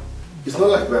brother, it's not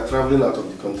like we are traveling out of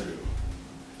the country.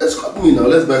 Escort me now,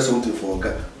 let's buy something for a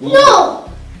guy. No!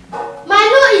 My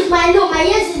no is my no, my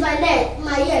yes is my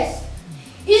yes.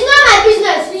 It's not my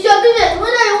business, it's your business.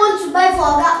 Whether you want to buy for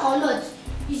a guy or not,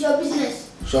 it's your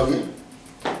business. Shocking.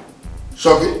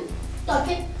 Shocking.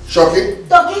 Talking. Shocking.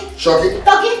 Talking. Shocking.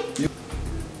 Talking.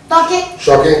 Talking.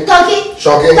 Shocking. Talking.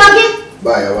 Shocking. Talking.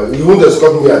 Bye. You won't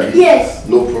escort me again? Yes.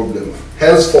 No problem.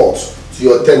 Henceforth, to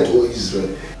your tent, O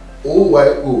Israel.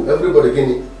 Everybody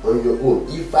getting on your own.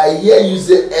 If I hear you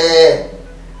say,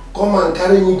 come and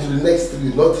carry me to the next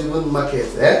street, not even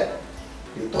market,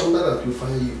 the thunder that will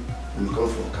find you will come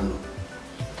from Kano.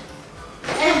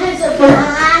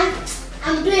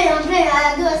 I'm playing.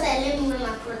 I'll go outside, let me know my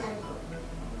coat and go.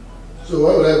 So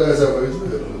why would I go outside for you to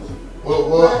wear clothes?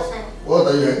 What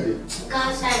are you hiding? Go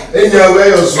outside. Anyhow, wear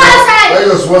your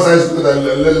small size clothes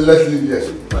and let's leave here.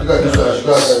 You got this one,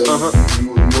 you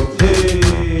want to.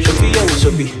 Hey, Zubby and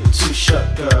Zubby, 2 sharp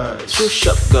guys, 2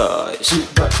 sharp guys, 2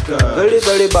 bad guys, very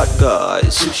very bad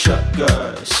guys, 2 sharp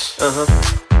guys.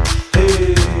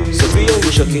 Hey, Zubby and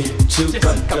Zubby, 2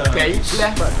 bad guys.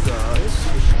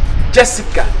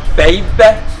 Jessica, baby.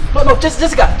 No,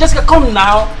 Jessica, come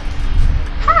now.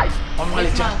 Hi. Come.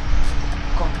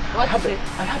 I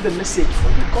have a message for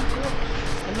you. Come.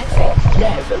 Message?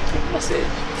 Yeah, a very big message.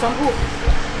 From who?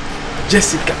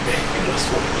 Jessica, babe, you're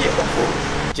so beautiful.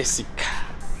 Jessica,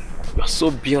 you're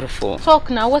so beautiful. Talk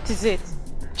now, what is it?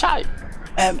 Chai.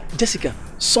 Jessica,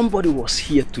 somebody was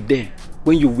here today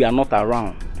when you were not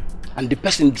around. And the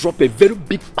person dropped a very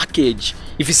big package.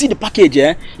 If you see the package,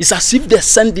 it's as if they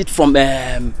send it from,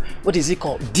 what is it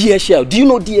called? DHL. Do you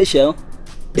know DHL?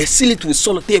 They seal it with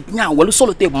sellotape.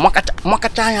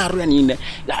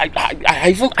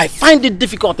 I find it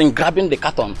difficult in grabbing the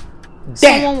carton.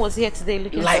 Someone was here today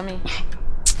looking for me.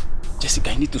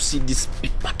 Jessica, I need to see this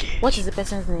big package. What is the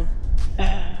person's name?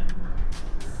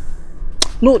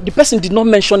 No, the person did not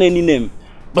mention any name.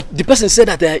 But the person said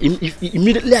that if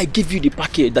immediately I give you the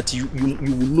package, that you will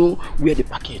know where the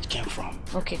package came from.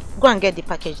 Okay, go and get the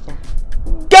package then.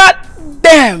 God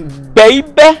damn,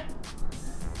 baby!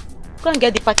 Go and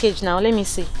get the package now. Let me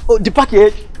see. Oh, the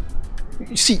package?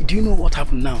 You see, do you know what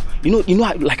happened now? You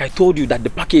know, like I told you that the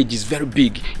package is very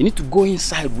big. You need to go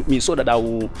inside with me so that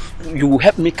you will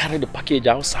help me carry the package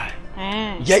outside.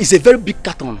 Yeah, it's a very big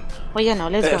carton. Oh yeah, now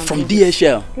let's go. From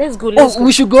DHL. Let's go. Let's go.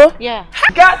 We should go? Yeah.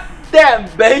 God damn,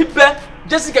 baby!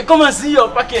 Jessica, come and see your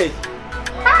package.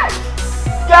 Hi.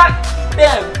 God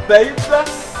damn, baby!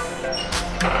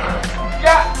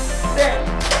 God damn,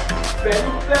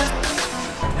 baby!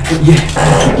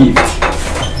 Yeah, gift.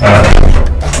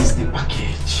 That is the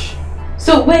package.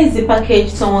 So where is the package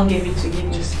someone gave it to you?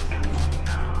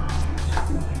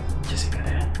 Jessica,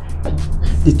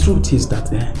 the truth is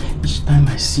that each time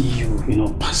I see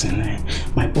you, passing,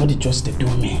 my body just do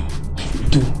me.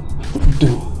 Do.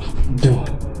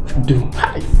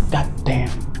 Hi, God damn,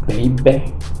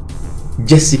 baby.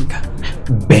 Jessica,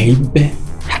 baby.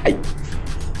 Hi.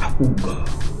 Apugo.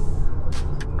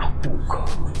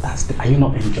 That's the. Are you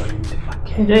not enjoying the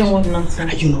package? Enjoying what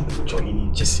nonsense? Are you not enjoying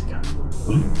it, Jessica?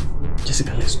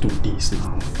 Jessica, let's do this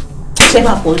now. Also in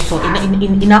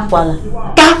Akwala.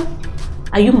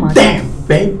 Are you mad? Damn,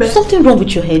 baby. Something wrong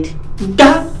with your head.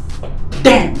 God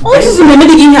damn. Oh, this is my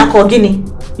medic in here, Kogini.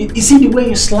 You see the way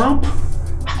you slap?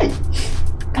 Hi.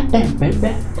 God damn,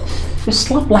 baby. You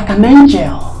slap like an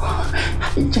angel.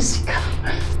 Hi, Jessica.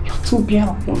 Too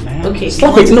beautiful, man. Okay,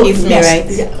 slap you want it. to kiss me, right?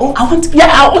 Yeah. Oh, I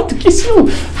want to kiss you.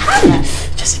 Hi, yeah.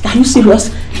 Jessica, are you serious?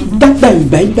 God damn,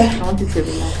 baby. I want you to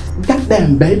relax. God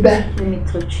damn, baby. Let me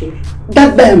touch you.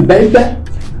 God damn, baby.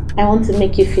 I want to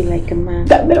make you feel like a man.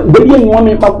 God damn, baby, you want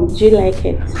me back? Do you like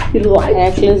it? You like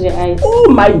it? Close your eyes. Oh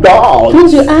my God.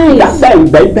 Close your eyes. God damn,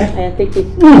 baby. Take it.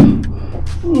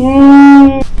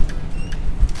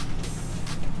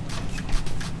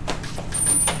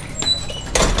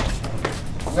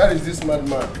 Where is this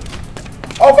madman?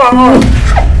 Over on!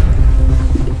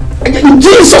 In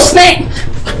Jesus' name!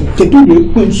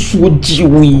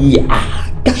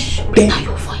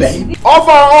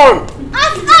 Over on!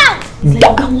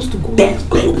 That guy wants to go there.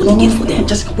 We're looking for them.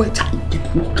 Just wait.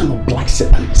 What kind of black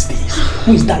Satan is this?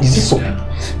 Who is that? Is this so?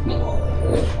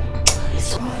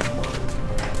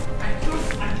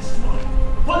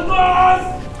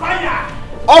 Fire!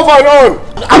 Off and on!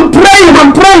 I'm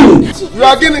praying! You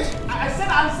are getting. I said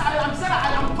I'm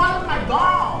calling my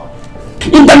God.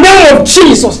 In the name of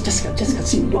Jesus, Jessica,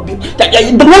 see, in the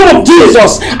name of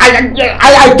Jesus, I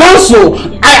cancel,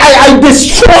 I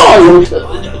destroy.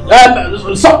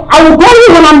 So I will call you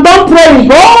when I'm done praying.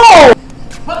 Go.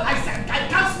 But I said I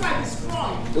cancel, I destroy.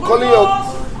 You're calling your.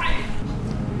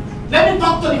 Let me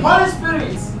talk to the Holy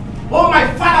Spirit. Oh my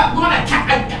Father, God, I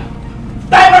can't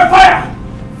die by fire.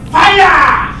 Fire!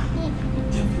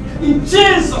 In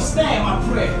Jesus' name I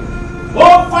pray.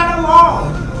 Oh Father Lord.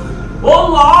 Oh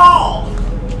Lord.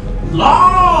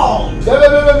 Lord.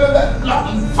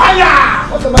 Fire!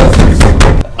 What's the matter?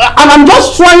 And I'm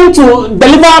just trying to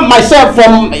deliver myself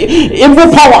from evil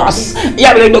powers.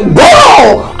 Yeah,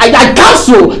 go! I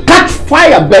cancel. Catch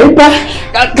fire, baby.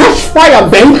 Catch fire,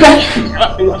 baby.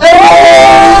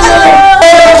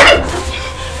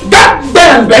 God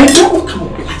damn, baby. Come on,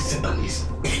 relax, Satan.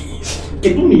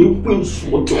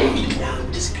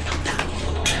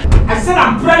 I said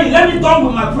I'm praying. Let me talk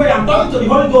with my prayer. I'm talking to the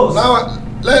Holy Ghost. Now,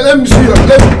 let me see your.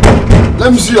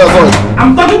 Let me see your God.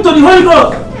 I'm talking to the Holy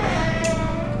Ghost.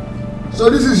 So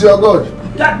this is your God.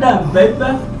 God damn,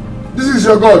 baby. This is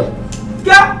your God.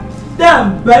 God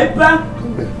damn, baby.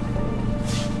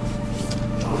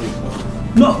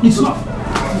 No, it's not.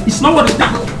 It's not what it's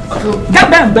done. God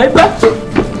damn, baby.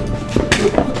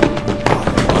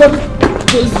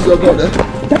 This is your God, eh?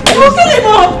 You kill him,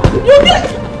 oh! You kill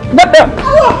him! God damn! Oh,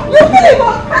 you kill him,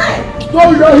 oh! Hey! No,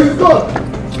 you are his God.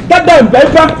 God damn,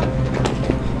 baby.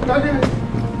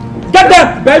 God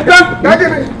damn, baby.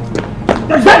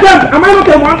 God damn, am I not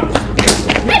the one?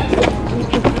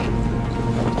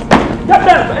 God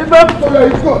damn, Oh,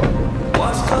 he's gone.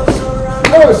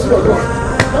 Now I see your God.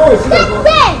 Now I see your God.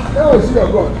 Now I see your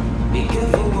God.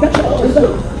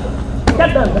 Get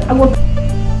down. I want.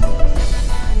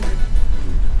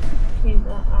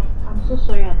 I'm so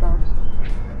sorry about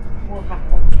what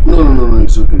happened. No,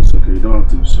 it's okay, it's okay. You don't have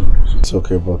to be sorry. It's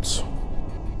okay, but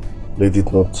let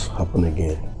it not happen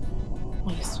again.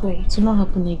 I swear, it will not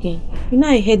happen again. You know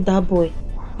I hate that boy.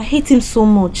 I hate him so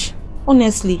much.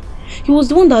 Honestly. He was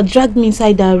the one that dragged me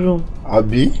inside that room.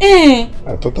 Abi? Eh.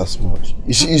 I thought as much.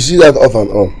 You see that off and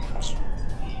on?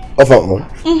 Off and on?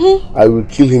 Mm-hmm. I will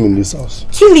kill him in this house.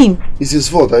 Kill him? It's his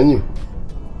fault, I knew.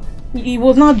 He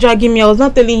was not dragging me. I was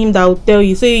not telling him that I would tell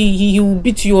you. Say he will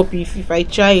beat you up if I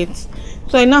try it.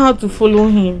 So I now have to follow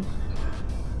him.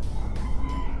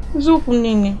 It's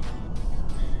opening.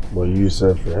 But you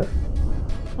said, yeah?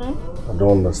 Huh? I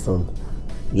don't understand.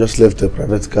 You just left a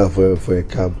private car for a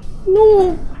cab.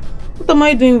 No. What am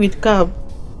I doing with cab?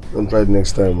 Don't try it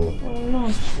next time. Oh.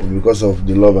 No. Because of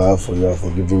the love I have for you, I'm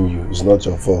forgiving you. It's not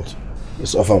your fault.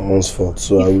 It's off and on's fault.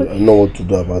 So I know what to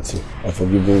do about it. I'm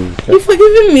forgiving you. Okay? You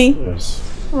forgiving me? Yes.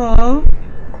 Aww.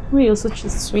 You're such a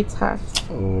sweetheart.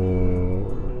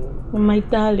 You're my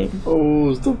darling.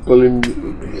 Oh, stop calling me.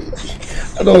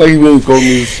 I don't like it when you call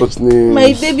me such names.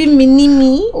 My baby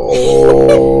Minimi.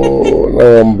 Oh,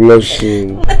 now I'm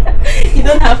blushing. You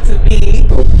don't have to be.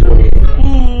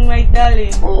 My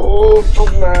darling. Oh,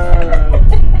 stop now.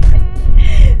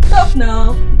 Stop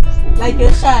now. Like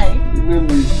you're shy. You name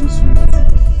me too sweet.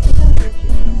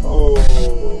 Oh.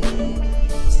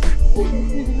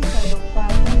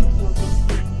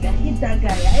 I hate that guy.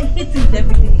 I hate him with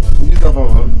everything. You have a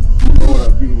one.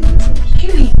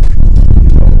 Kill him.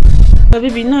 But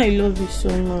baby, now I love you so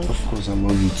much. Of course I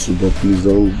love you too, but please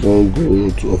don't go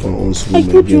to off and on room. I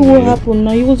told you what happened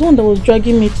now. He was the one that was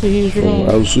dragging me to his room.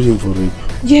 I will sue him for rape.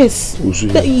 Yes. We'll sue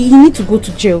him. You need to go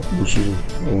to jail. We'll sue him.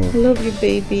 I love you,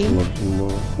 baby. I love you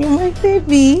more. You're my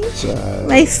baby. Child.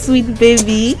 My sweet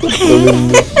baby.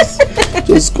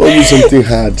 Just call me something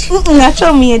hard.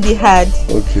 Natural me the hard.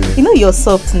 Okay. You know you're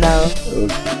soft now.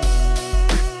 Okay.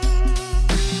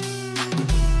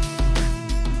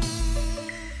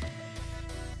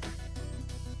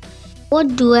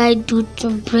 What do I do to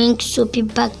bring Soapy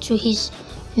back to his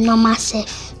normal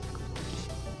self?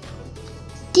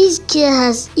 This girl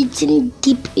has eaten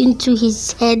deep into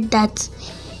his head that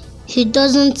he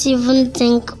doesn't even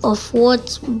think of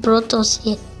what brought us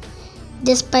here.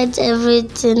 Despite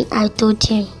everything I told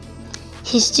him,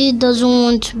 he still doesn't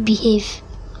want to behave.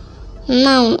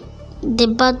 Now, the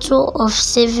battle of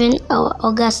saving our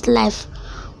August's life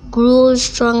grows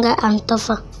stronger and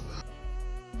tougher.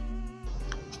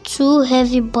 Two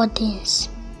heavy burdens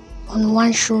on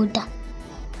one shoulder.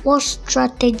 What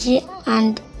strategy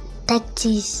and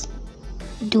tactics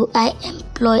do I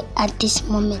employ at this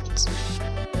moment?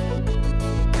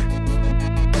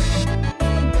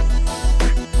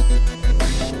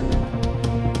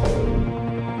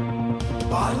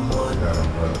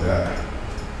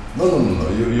 No.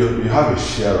 You have a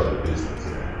share of the business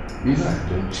here. You know I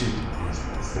don't cheat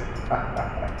business.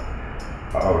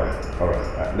 Alright.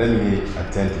 Let me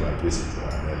attend to my business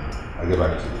and then I'll get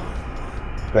back to you.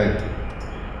 Thank you.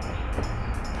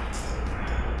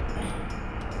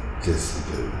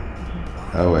 Jessica,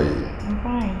 how are you? I'm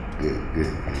fine. Good,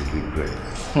 great.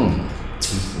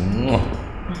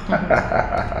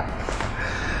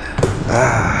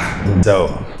 So.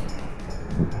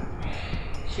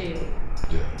 Chill.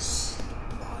 Yes.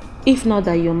 If not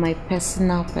that you're my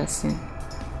personal person,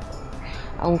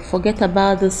 I will forget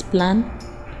about this plan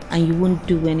and you won't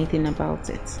do anything about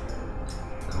it.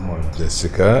 Come on,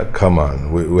 Jessica. Come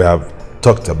on. We have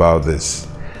talked about this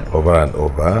over and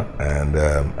over and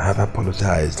I have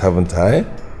apologized, haven't I?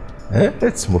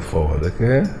 Let's move forward,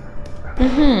 okay?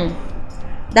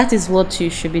 That is what you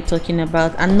should be talking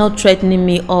about and not threatening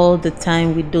me all the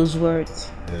time with those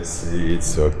words. Jesse,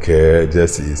 it's okay.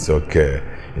 Jesse, it's okay.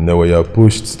 You know, when you're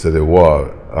pushed to the wall,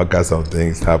 all kinds of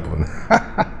things happen.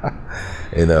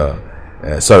 You know,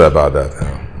 sorry about that.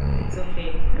 It's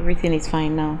okay. Everything is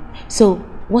fine now. So,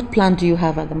 what plan do you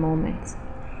have at the moment?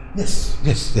 Yes.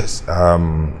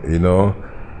 You know,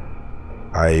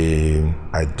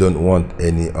 I don't want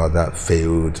any other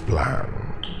failed plan.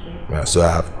 So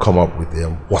I have come up with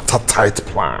a watertight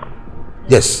plan.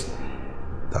 Yes,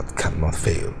 that cannot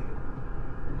fail.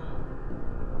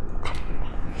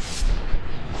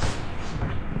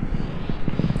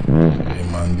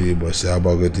 Mandi bosi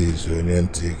abagati so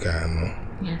nienti kanu.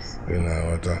 Yes. You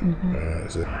know what?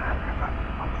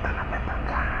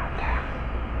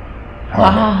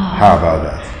 How about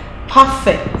that?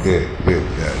 Perfect. Good.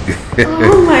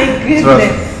 Oh my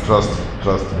goodness.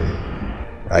 Trust me.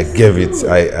 I gave it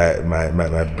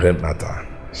my brain matter.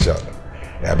 Sure.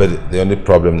 Yeah, but the only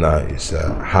problem now is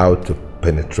how to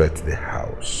penetrate the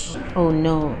house. Oh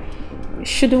no. You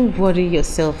shouldn't worry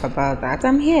yourself about that.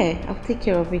 I'm here. I'll take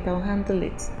care of it. I'll handle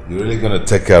it. You're really gonna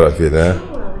take care of it, huh?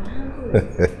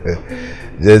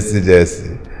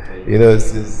 Jesse. You know,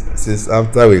 since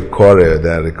after we quarreled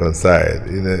and reconciled,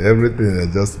 you know, everything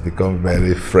has just become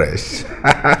very fresh.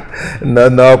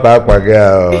 No, Papa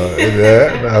girl.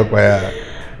 No, Papa.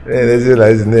 This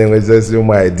is name was just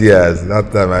my ideas.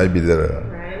 That time I be there.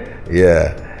 Right?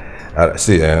 Yeah.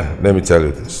 See, let me tell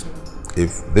you this.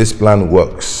 If this plan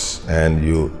works and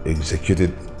you execute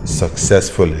it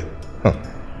successfully,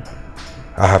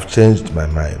 I have changed my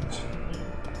mind.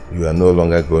 You are no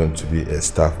longer going to be a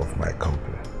staff of my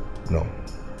company. No.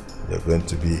 You're going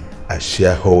to be a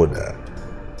shareholder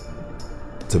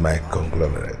to my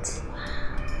conglomerate.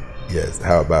 Yes,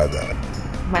 how about that?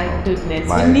 My goodness,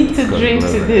 we need to drink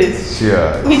to this.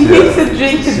 Sure. We need to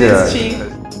drink to this, Chief.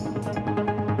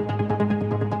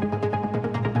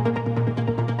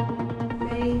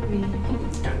 Baby.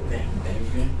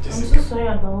 I'm so sorry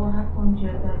about what happened the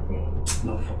other day.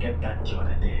 No, forget that the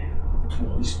other day. No,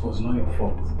 it was not your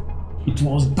fault. It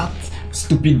was that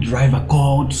stupid driver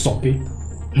called Zubby.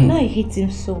 Now I hate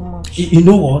him so much. You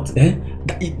know what?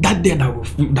 That day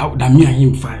that me and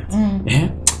him fight.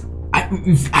 I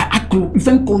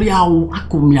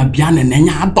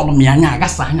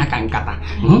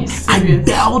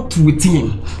dealt with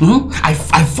him. I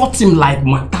fought him like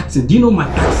my taxi. Do you know my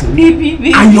taxi?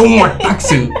 Baby. I know my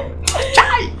taxi.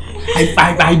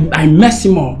 I mess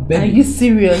him up, baby. Are you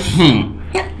serious?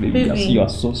 Baby, you are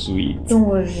so sweet. Don't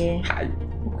worry.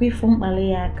 Okay, from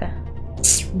Malayaka.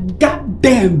 God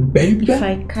damn, baby. If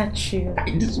I catch you,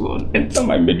 this one enter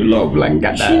my middle of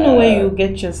Langada. Do you know where you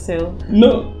get yourself?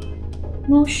 No.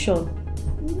 No, sure.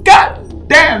 God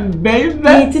damn,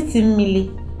 baby.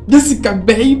 Jessica,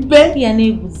 baby. Do you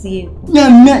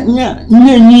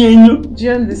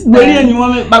understand?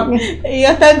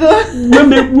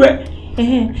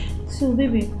 So,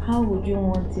 baby, how would you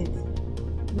want it?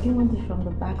 Would you want it from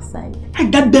the back side?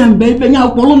 God damn, baby. Yeah,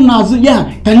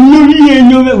 can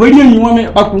you where do you want me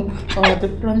back? Or the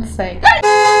front side?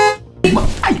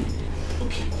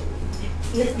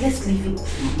 Let's leave it.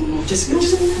 No, just no.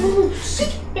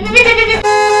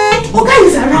 Oga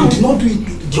is around. Not do it.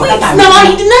 Now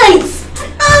in the night.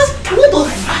 What does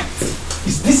that?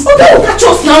 Is this? Okay, will catch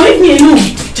us now. Leave me alone.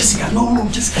 Jessica, no,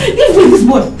 Jessica. Leave me this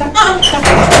boy.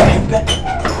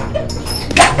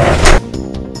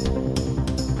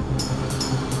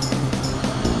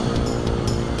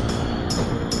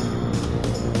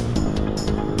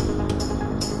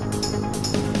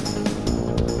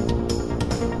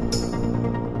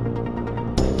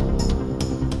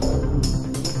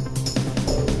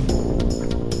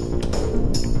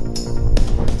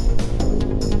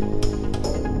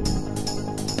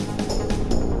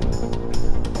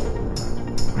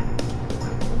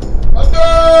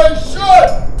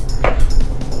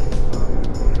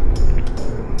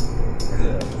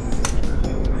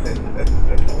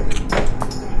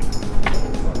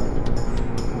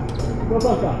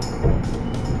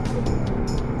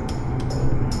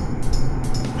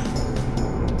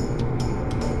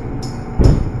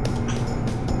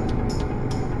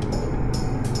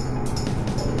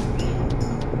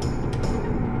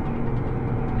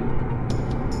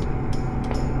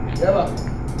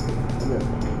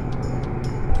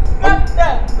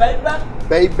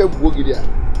 Baby, Wogidia.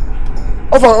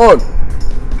 Off and on.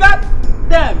 God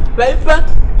damn, baby.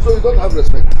 So you don't have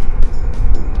respect.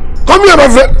 Come here, my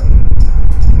friend.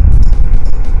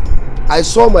 I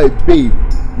saw my babe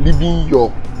leaving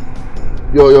your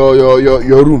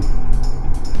room.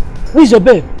 Who is your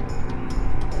babe?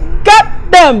 God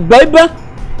damn, baby.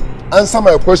 Answer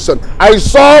my question. I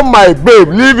saw my babe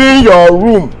leaving your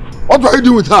room. What were you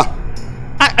doing with her?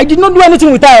 I did not do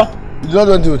anything with her. You did not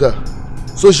do anything with her?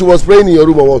 So she was praying in your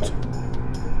room or what?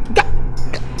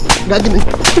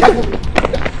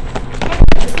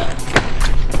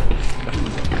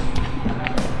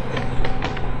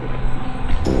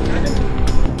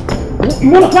 You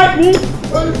want to fight me?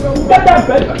 Get that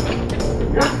baby.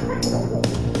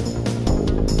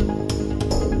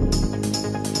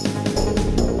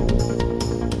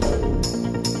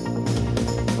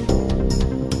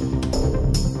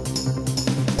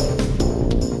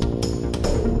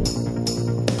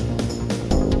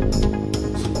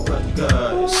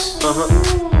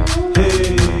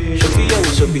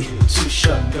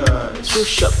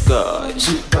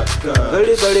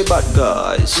 Very bad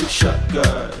guys, two shot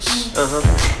guys.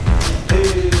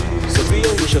 Hey, Zubby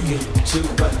and Shoki, two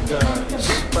bad guys,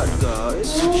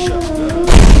 two shot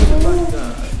guys. Bad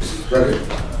guys. Sorry.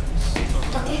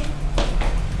 Okay.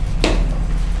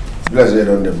 Bless you,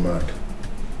 don't get mad.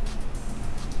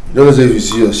 You don't know if you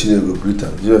see your senior go greet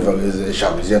her. You ever get a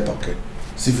sharp, is here talking.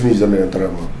 See finish, don't enter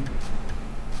him.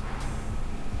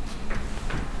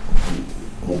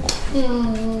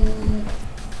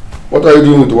 What are you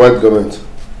doing with the white garment?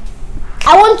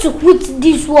 I want to quit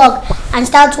this work and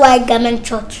start white garment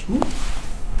church.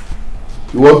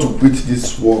 You want to quit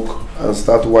this work and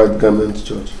start white garment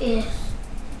church? Yes.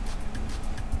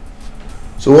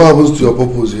 So what happens to your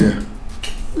purpose here?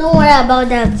 Don't worry about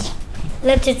that.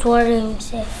 Let it worry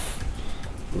himself.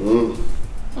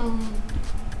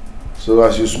 So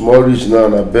as you small rich now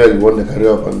and I beg you want to carry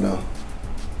up and down.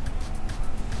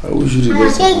 I wish you the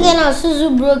best. I can't get a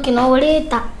Suzu broken or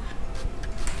later.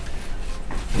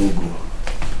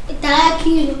 It's like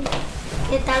you.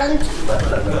 It's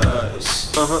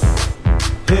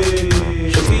Hey,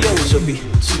 Zubby,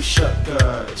 two shot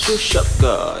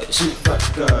guys,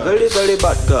 very very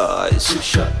bad guys, two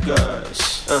shot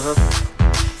guys.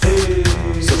 Hey,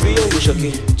 Zubby and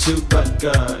Shoki, two bad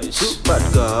guys,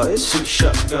 two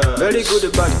shot guys, very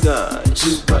good bad guys,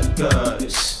 two bad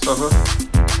guys.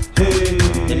 Hey,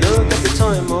 you know got the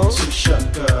time, oh, two shot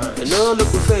guys. You know look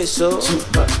the face, oh, two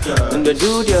bad guys. And they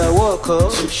do their work, oh,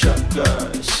 two shot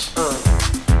guys.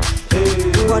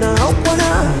 Hey, wanna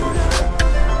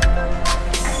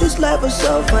this life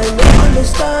itself I don't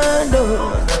understand,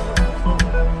 oh.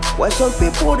 Why some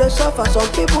people they suffer, some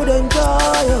people they enjoy,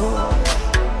 oh.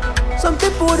 Some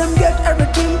people them get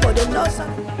everything but they not.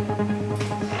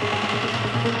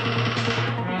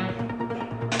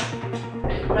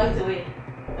 Right away.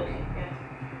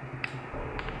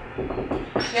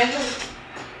 Okay,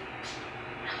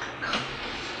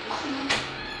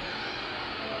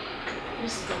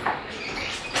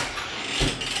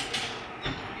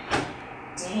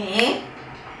 yeah.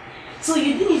 So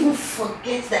you didn't even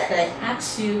forget that I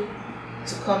asked you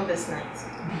to come this night?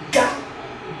 God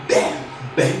damn,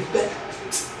 baby.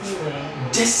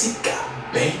 Jessica,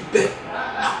 baby.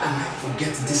 How can I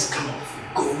forget this kind of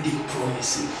golden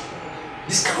promise?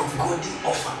 This kind of golden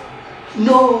offer?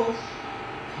 No.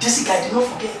 Jessica, I did not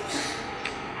forget.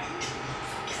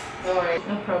 Don't worry,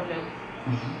 no problem.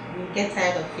 We'll get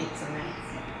tired of it tonight.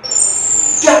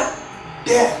 God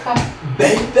damn, come,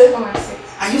 baby. Come and sit.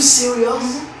 Are you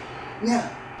serious? Yeah.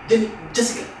 Then,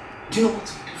 Jessica, do you know what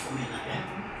to do for me now? Yeah?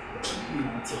 Kill me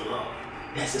with your love.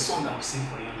 There's a song I will sing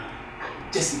for you now.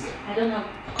 Jessica. I don't have.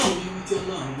 Kill me with your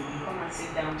love. Come and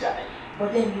sit down.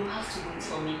 But then you have to wait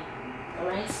for me.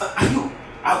 Alright? Are you?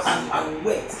 I will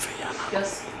wait.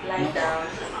 Just lie down,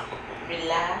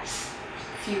 relax,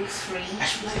 feel free.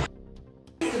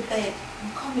 Go to bed.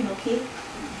 I'm coming, okay?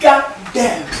 God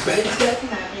damn, baby.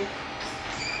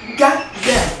 God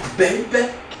damn,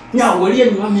 baby. Now, what do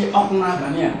you want me up now?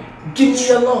 Give me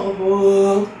your love,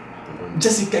 oh.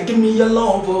 Jessica, give me your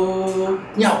love, oh.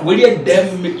 Now, what do you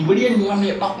want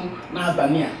me up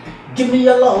now? Give me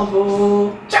your love,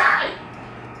 oh.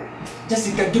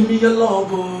 Jessica, give me your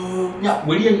love, oh. Now,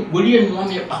 what do you want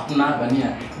me up now?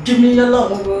 Give me your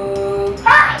love, oh.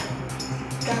 God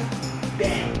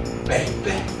damn,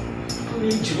 baby. I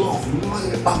need your love. You want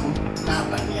me up now?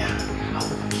 I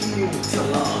will give you with your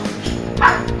love.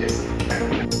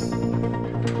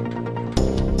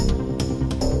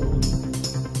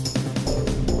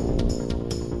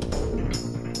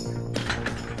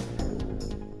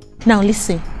 Now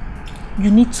listen,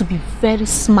 you need to be very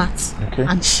smart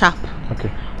and sharp.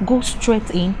 Okay. Go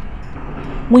straight in.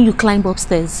 When you climb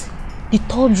upstairs, the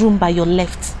third room by your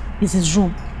left is his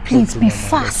room. Please be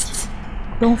fast.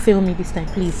 Don't fail me this time,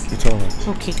 please. It's alright.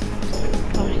 Okay.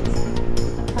 Alright.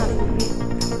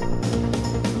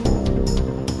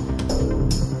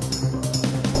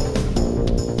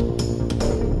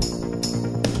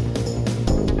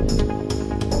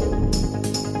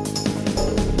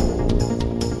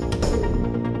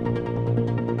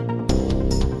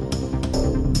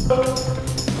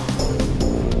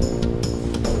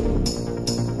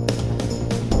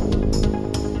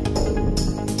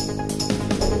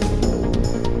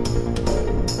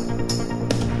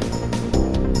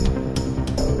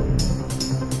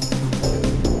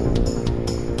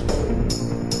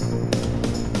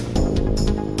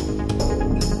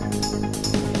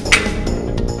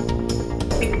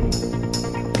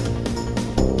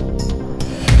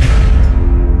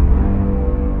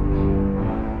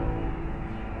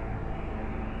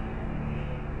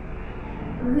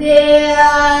 Where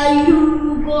are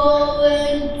you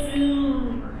going to?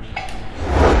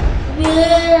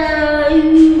 Where are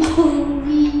you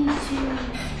going to?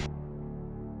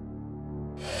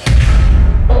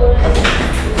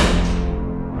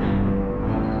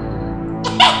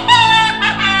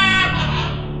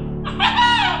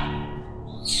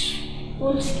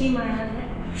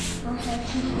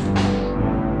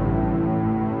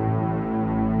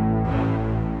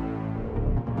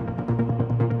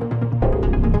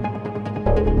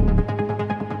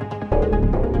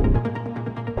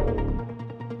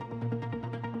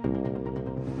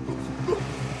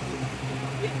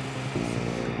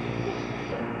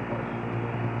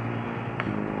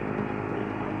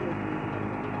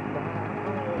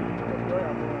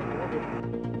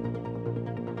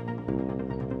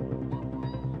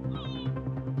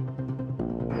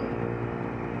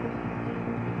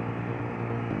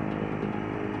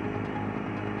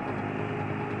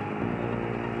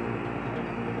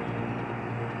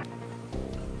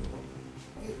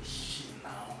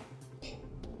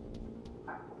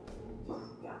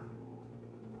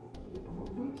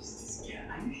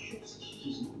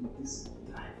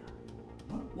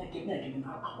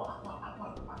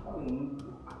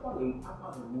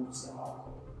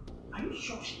 Are you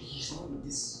sure she's not with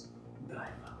this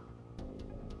driver?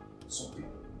 So people.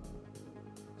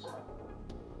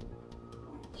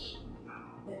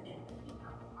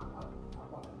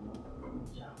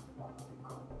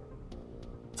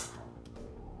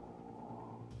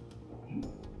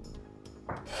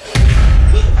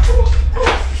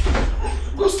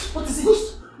 Ghost! What is it?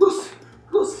 Ghost! Ghost!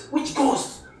 Ghost! Which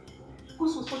ghost?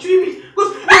 Ghost, what do you mean?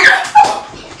 Ghost!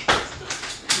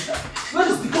 Where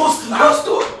is the ghost now?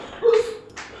 Ghost!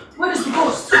 Where is the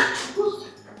ghost? Ghost!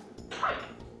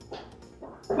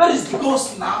 Where is the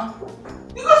ghost now?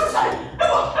 The ghost is inside!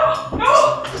 No!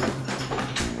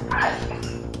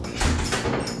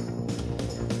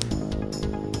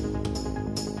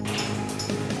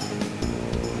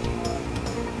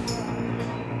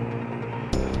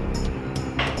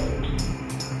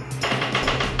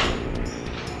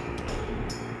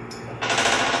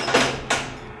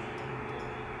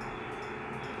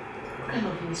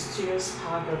 Mysterious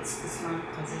power that this man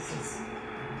possesses.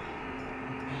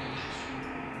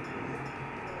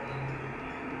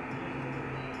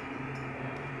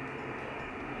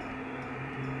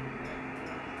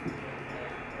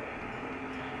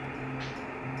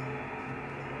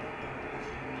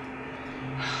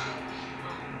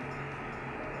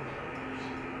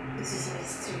 This is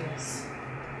mysterious.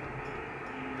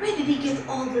 Where did he get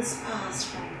all these powers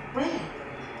from? Where?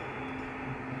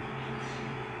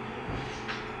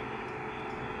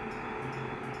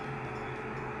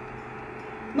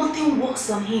 Nothing works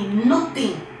on him,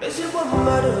 nothing.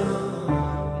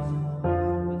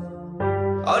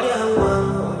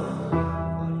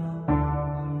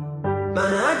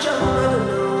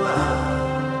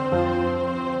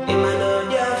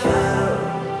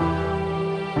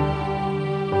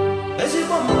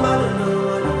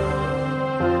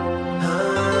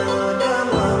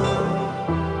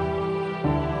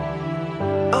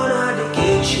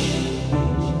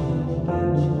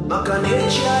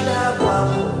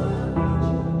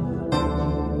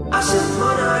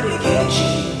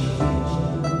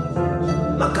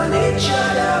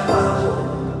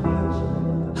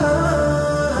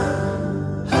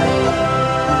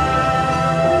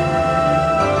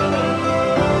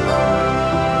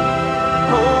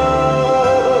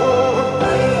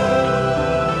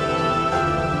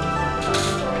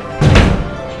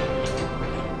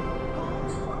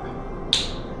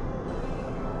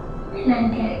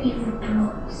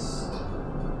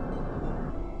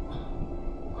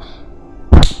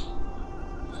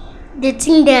 They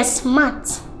think they're smart,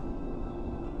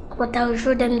 but I will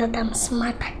show them that I'm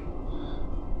smarter.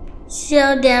 See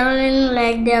how they're running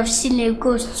like they have seen a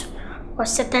ghost or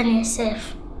Satan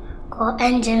himself or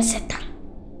angel Satan.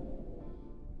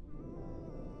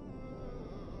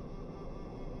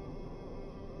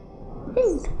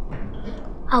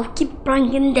 I'll keep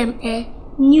pranking them,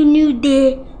 new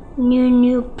day,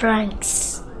 new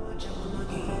pranks.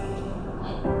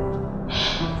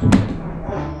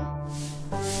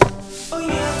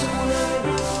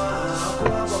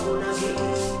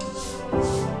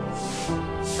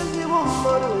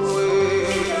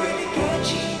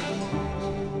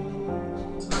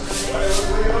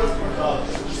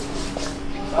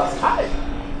 Hi,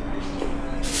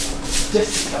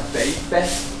 Jessica, baby.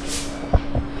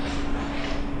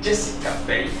 Jessica,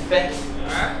 baby.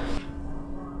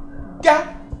 God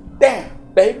damn,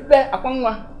 baby.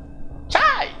 Akwanwa.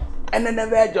 Chai. And then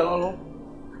never journal.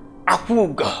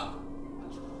 Akuga.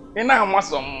 You know how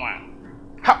someone.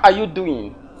 How are you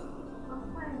doing? I'm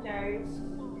fine, Jerry.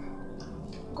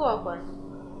 Go up,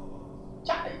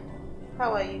 Chai.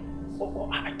 How are you?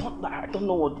 Oh, I don't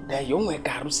know what the young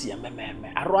Karusi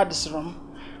and I rather this room.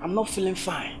 I'm not feeling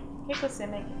fine.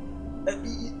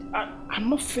 I'm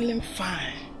not feeling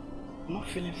fine. I'm not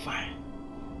feeling fine.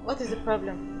 What is the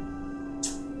problem?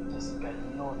 Jessica,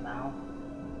 you know now.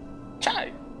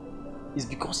 Chai, it's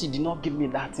because he did not give me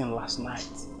that thing last night.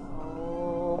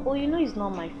 Oh, but you know it's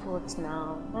not my fault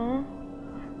now.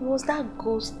 It was that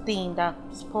ghost thing that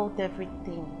spoiled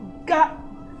everything. God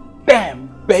damn,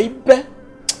 baby.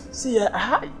 See,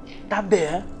 that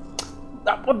there,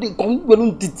 that what they come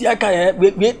when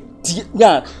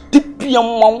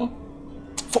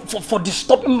for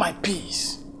disturbing my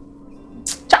peace.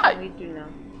 What do we do now?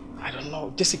 I don't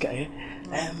know, Jessica.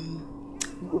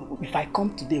 If I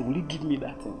come today, will you give me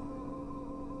that thing?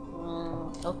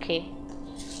 Okay.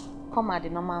 Come at the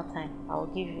normal time. I will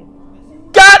give you.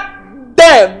 God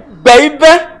damn, baby!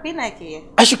 Be like here.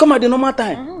 I should come at the normal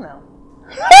time. No.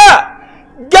 Ha!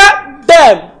 God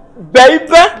damn,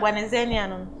 baby! When is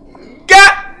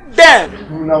God damn!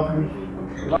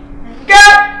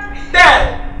 God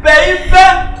damn!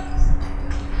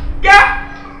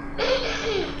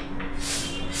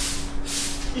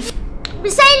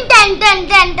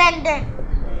 Then.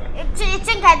 You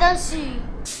think I don't see you?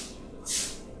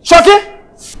 Shoki?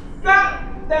 God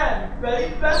damn,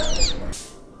 baby.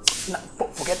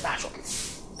 Forget that, Shoki.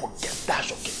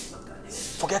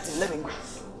 Forget it, let me go.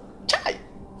 Chai!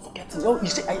 Forget it. No, you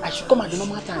see, I should come at the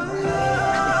normal time.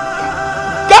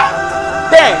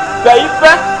 God damn, baby.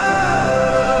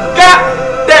 God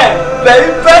damn,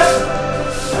 baby.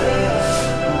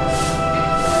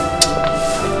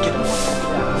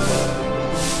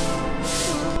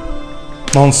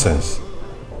 Nonsense.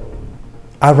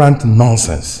 Arrant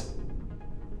nonsense.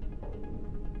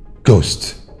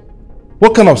 Ghost.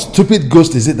 What kind of stupid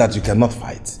ghost is it that you cannot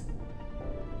fight?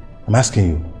 I'm asking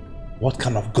you, what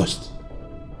kind of ghost?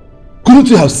 Couldn't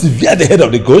you have severed the head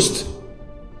of the ghost?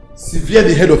 Severed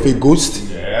the head of a ghost?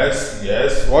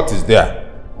 Yes. What is there?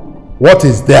 What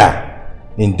is there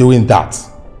in doing that?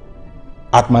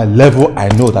 At my level, I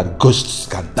know that ghosts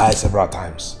can die several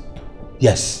times.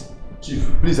 Yes. Chief,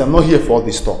 please, I'm not here for all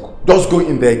this talk. Just go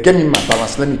in there, get me my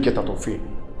balance, let me get out of here.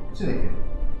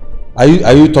 Are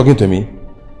you talking to me?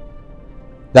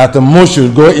 That Mo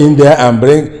should go in there and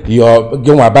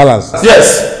get my balance?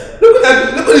 Yes! Look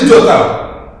at the joke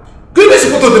now. Can you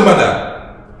put on the matter?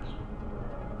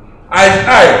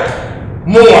 I,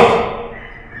 Moa,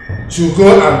 should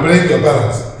go and bring your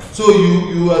balance. So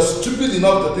you are stupid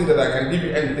enough to think that I can give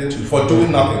you anything for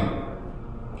doing nothing.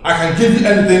 I can give you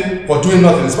anything for doing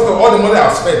nothing. It's part of all the money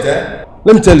I've spent, eh?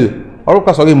 Let me tell you,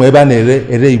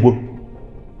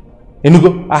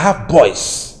 I have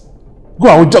boys. Go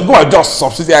and just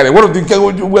subsidiary. What do you think?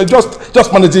 We're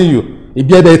just managing you. If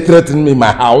they threaten me in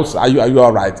my house, are you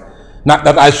all right? Not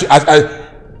that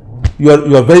you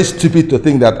are very stupid to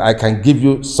think that I can give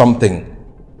you something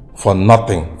for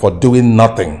nothing, for doing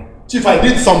nothing. Chief, I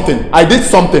did something.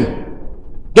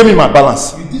 Give me my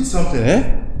balance. You did something,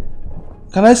 eh?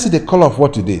 Can I see the color of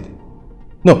what you did?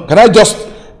 No, can I just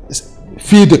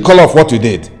feel the color of what you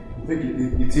did? I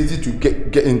think it's easy to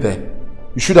get in there.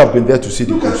 You should have been there to see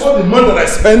the Look at all the money that I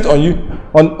spent on you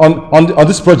on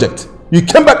this project. You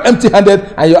came back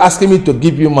empty-handed and you're asking me to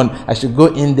give you money. I should go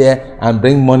in there and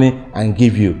bring money and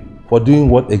give you. For doing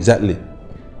what exactly?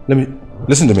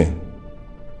 Listen to me.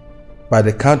 By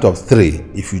the count of 3,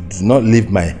 if you do not leave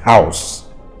my house.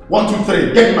 1, 2,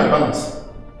 3, get me my balance.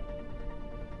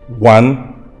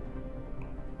 1,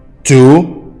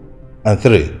 2, and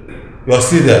 3. You're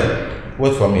still there.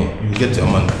 Wait for me. You get your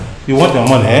money. You want your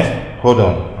money, eh? Hold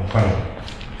on. I'm coming.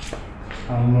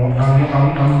 I'm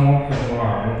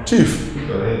Chief.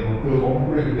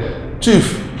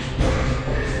 Chief.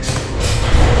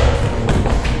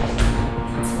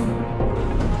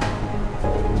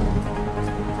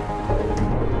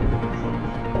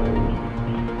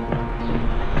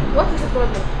 What is the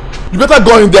problem? You better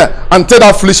go in there and tell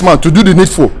that foolish man to do the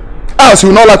needful. Else he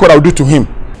will not like what I will do to him.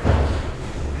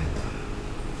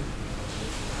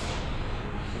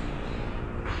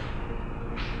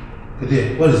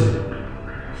 Hey, what is it?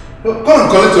 Come and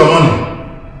collect your money.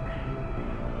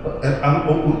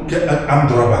 I'm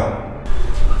the robber.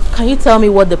 Can you tell me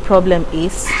what the problem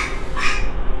is?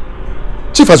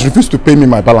 Chief has refused to pay me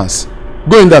my balance.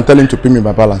 Go in there and tell him to pay me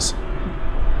my balance.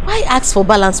 Why ask for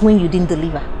balance when you didn't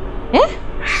deliver? Eh?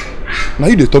 Now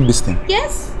you talk this thing.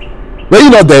 Yes. Were you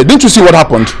not there? Didn't you see what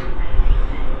happened?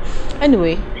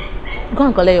 Anyway, go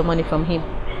and collect your money from him.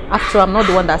 After all, I'm not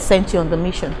the one that sent you on the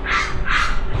mission.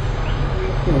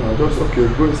 No, just okay.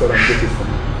 Go inside and get it from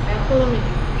me. Follow me.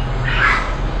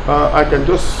 I can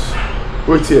just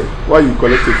wait here while you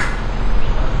collect it.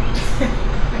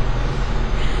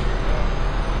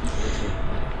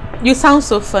 You sound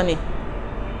so funny.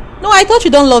 No, I thought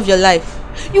you don't love your life.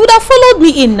 You would have followed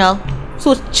me in now.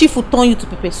 So Chief will turn you to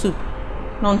pepper soup.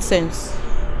 Nonsense.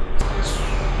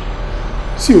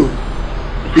 See you.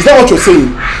 Is that what you're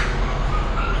saying?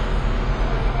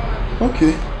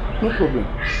 Okay, no problem.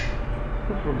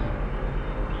 No problem.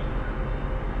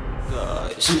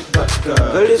 Guys, bad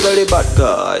guys, very very bad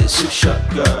guys, shot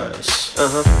guys.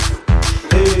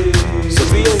 Hey,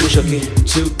 Zubby and Shoki,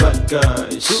 2 bad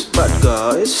guys, 2 bad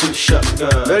guys, 2 shot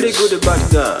guys, very good bad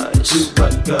guys, 2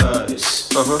 bad guys.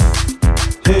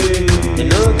 Hey, you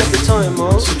know got the time,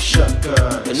 oh, 2 shot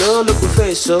guys. You know look with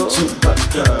face, oh, 2 bad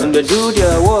guys. And they do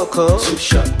their work, oh, 2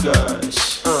 shot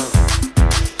guys.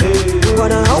 Hey,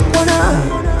 wanna help,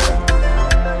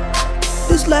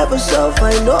 this life itself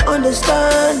I don't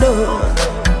understand, oh.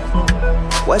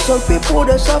 Why some people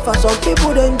they suffer, some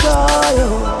people they enjoy,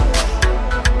 oh.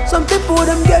 Some people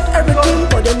them get everything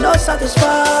but they not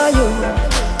satisfied, oh.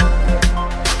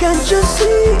 Can't you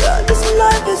see this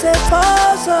life is a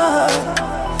puzzle?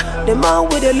 The man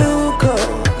with the look,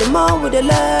 the man with the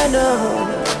learner,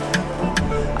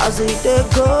 as it they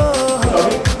go.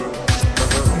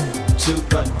 Two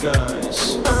bad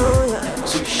guys. Oh yeah.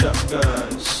 Two sharp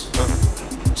guys.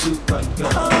 Two bad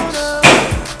guys.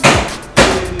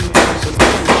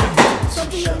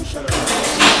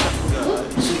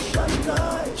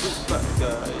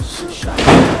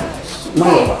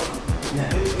 No.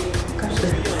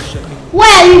 Why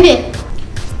are you here?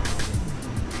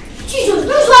 Jesus,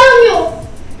 don't swallow me.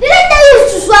 Did I tell you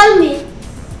to swallow me?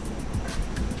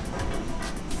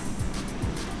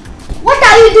 What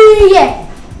are you doing here?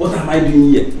 What am I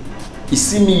doing here? You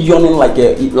see me yawning like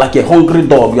a hungry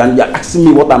dog and you're asking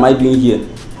me what am I doing here?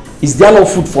 Is there no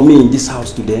food for me in this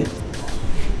house today?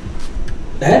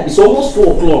 It's almost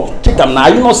 4 o'clock. Check them now. Are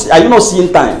you not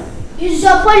seeing time? It's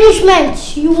your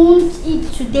punishment. You won't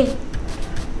eat today.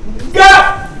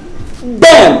 God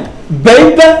damn,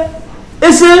 baby.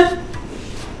 Is it?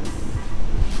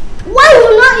 Why you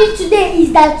will not eat today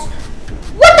is that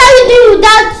what are you doing with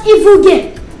that evil girl?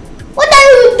 What are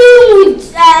you doing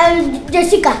with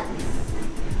Jessica?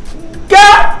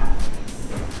 God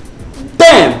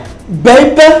damn,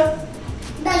 baby.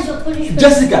 That's your punishment.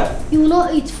 Jessica. You will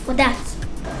not eat for that.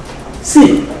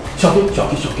 See, Shocky.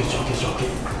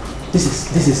 This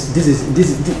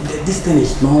thing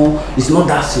is not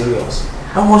that serious.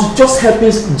 I was just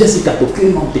helping Jessica to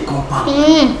clean up the compound.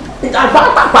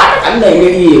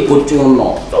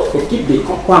 Just to keep the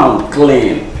compound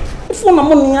clean. So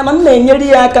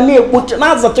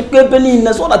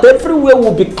that everywhere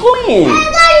will be clean.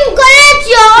 And then you collect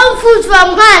your own food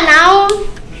from her now.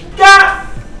 God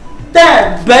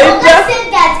damn, baby. I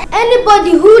said that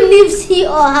anybody who leaves he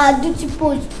or her duty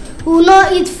post will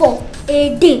not eat for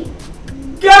a day.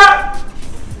 God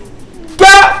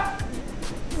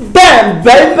damn,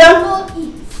 baby.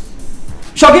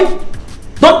 Shocky,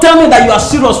 don't tell me that you are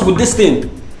serious with this thing.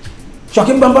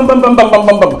 Shocky, bam.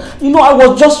 You know, I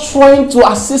was just trying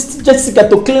to assist Jessica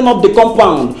to clean up the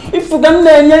compound. If you can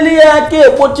everywhere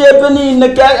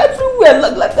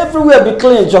be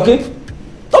clean, Shocky.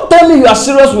 Don't tell me you are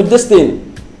serious with this thing.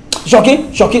 Shocky.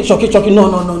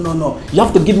 No. You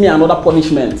have to give me another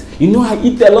punishment. You know I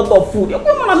eat a lot of food. I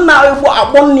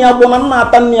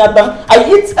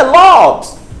eat a lot.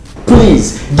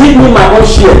 Please, give me my own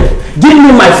share. Give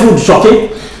me my food, Shocky.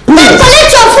 Please.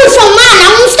 Collect your food from man. I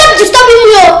will stop disturbing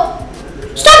you.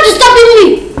 Stop disturbing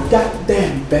me. God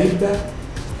damn,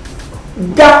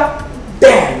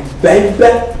 baby.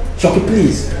 Shocky,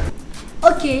 please.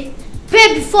 Okay.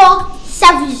 Pay before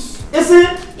service. Is it?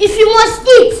 If you must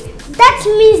eat, that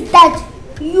means that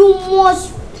you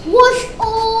must wash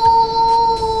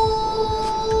all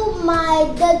my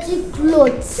dirty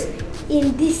clothes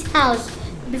in this house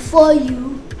before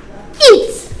you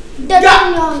eat.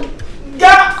 God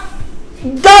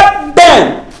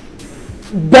damn,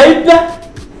 baby.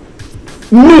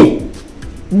 Me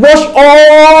wash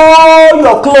all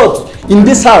your clothes in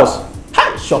this house.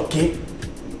 Hi, Shocky.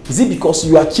 Is it because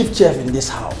you are chief chef in this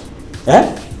house?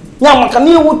 Now, can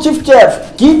you chief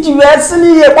chef? So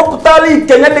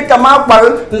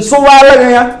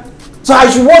I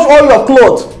should wash all your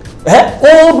clothes.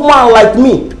 Old man like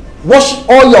me, wash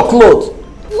all your clothes.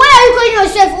 Why are you calling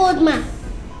yourself old man?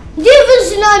 Do you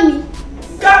even know me?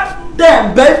 God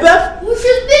damn, baby. We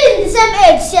should be in the same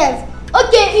age, chef.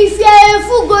 Okay, if you are a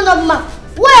full grown-up man,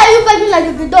 why are you barking like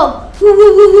a dog?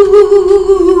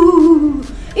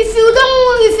 If you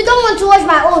don't want to wash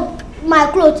my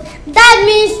clothes, that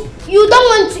means you don't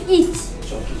want to eat.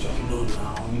 Shocky, no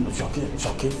now.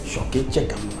 Shocky, check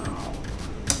them now.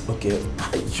 Okay,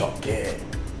 Shocky,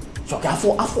 I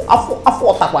thought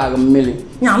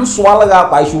I'm swallowing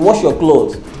up. I should wash your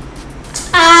clothes.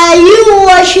 Are you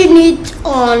washing it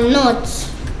or not?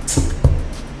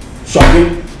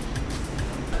 Shocky.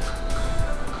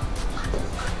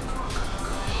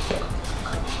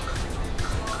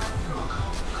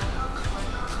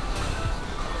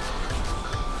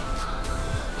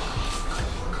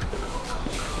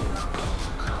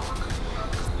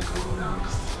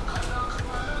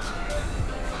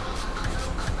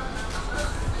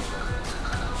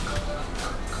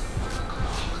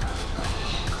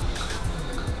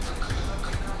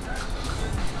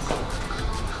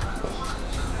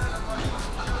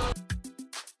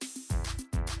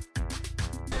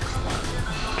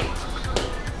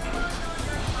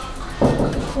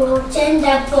 We'll change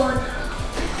that phone.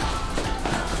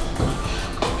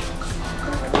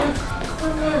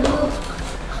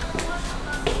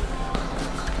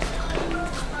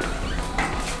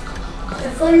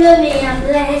 Follow me and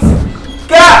bless.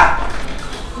 God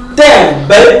damn,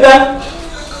 baby.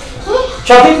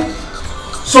 Shocky.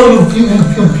 So you've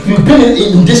been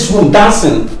in this room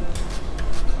dancing.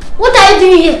 What are you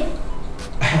doing here?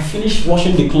 I have finished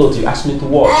washing the clothes you asked me to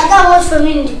wash. I got wash for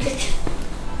me in the kitchen.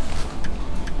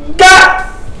 God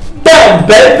damn,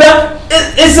 baby.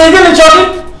 Is it gonna Shoki?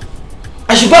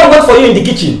 I should go and wait for you in the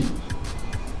kitchen.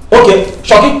 Okay,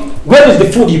 Shoki, where is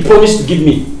the food you promised to give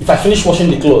me if I finish washing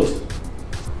the clothes?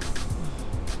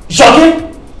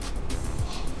 Shoki?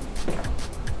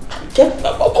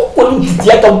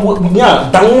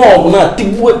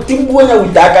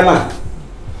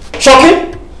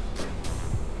 Shoki?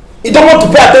 You don't want to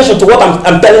pay attention to what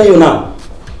I'm telling you now.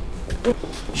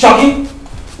 Shoki?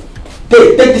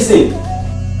 Take this in.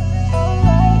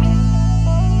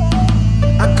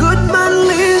 A good man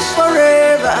lives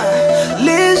forever.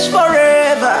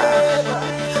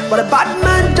 But a bad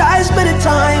man dies many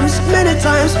times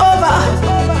over.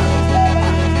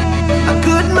 A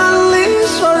good man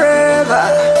lives forever.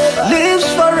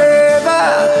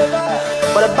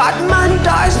 But a bad man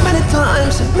dies many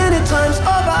times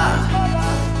over.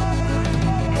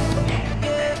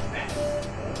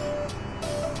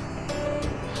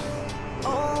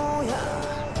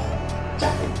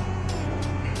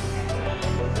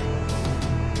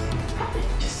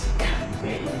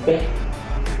 Baby.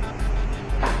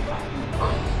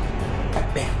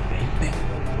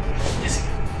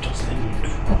 Jessica, just let me do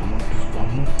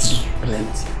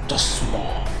plenty, just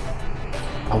small.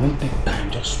 I won't take time,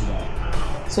 just small.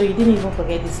 So you didn't even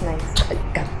forget this night?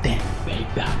 Goddamn, baby,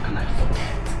 how can I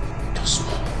forget? Just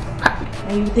small.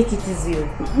 And you take it easy. In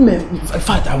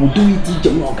fact, I will do it.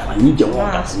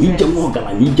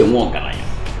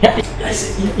 I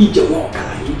said,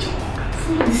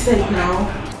 This side now.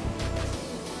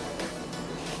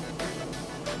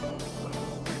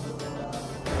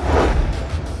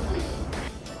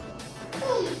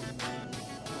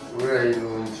 Where are you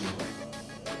going to?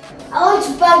 I want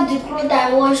to pack the clothes I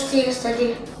washed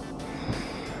yesterday.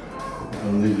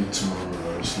 I'll leave it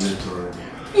tomorrow. It's late already.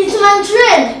 It's my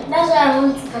train. That's why I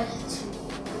want to pack it.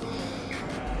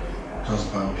 Just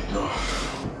bang the door.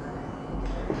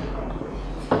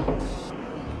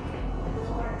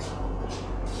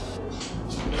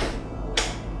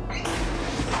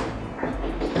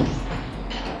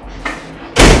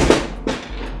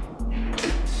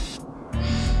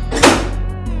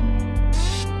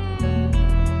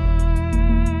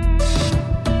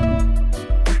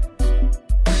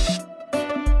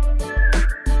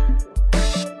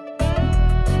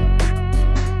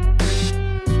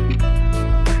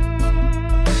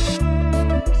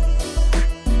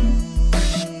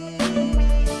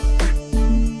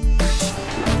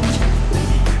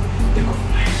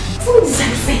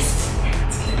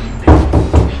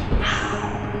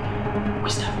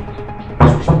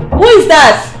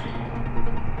 That?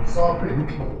 Sorry.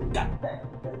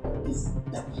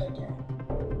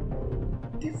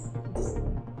 This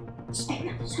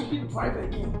stupid driver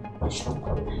again.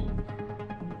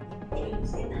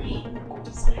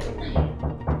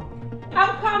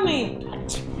 I'm coming.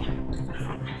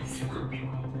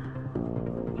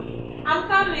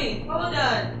 Hold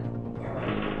on.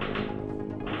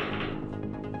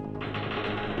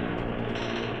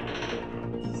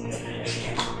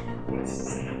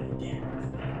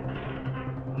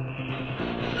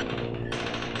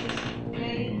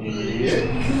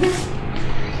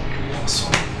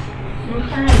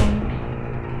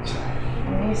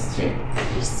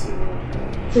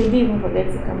 So you didn't even forget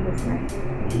to come this night?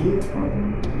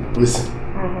 Listen,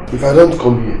 if I don't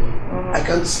come here, I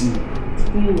can't see you.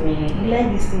 You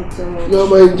like this thing so much. You are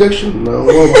my injection now.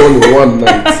 One born in one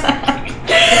night.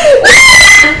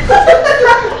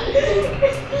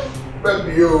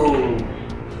 Baby, yo.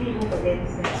 You didn't forget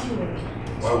this night.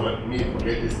 Why would me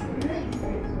forget this night?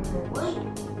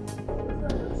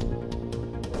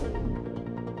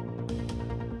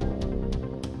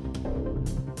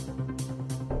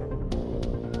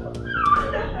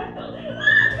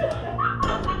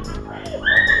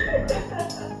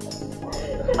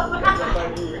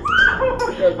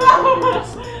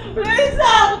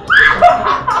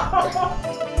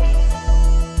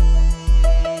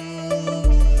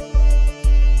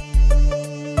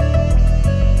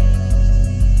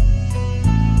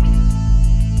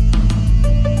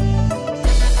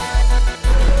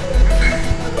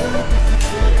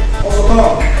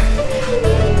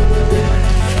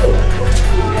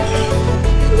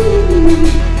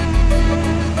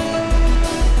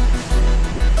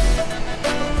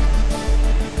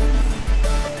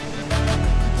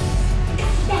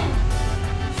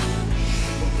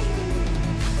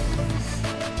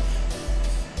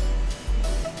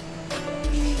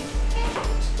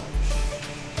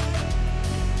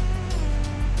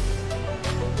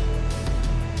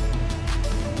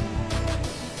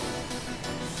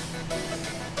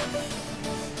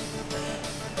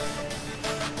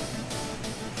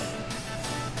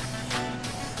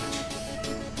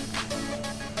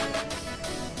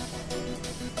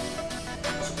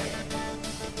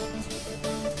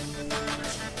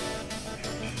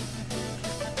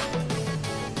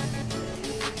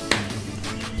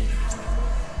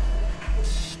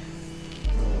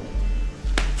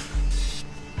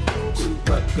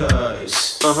 bad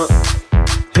guys.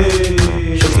 Hey,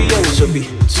 Shoki and Zubby,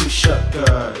 2 sharp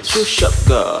guys. 2 sharp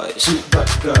guys. 2 bad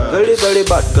guys. Very, very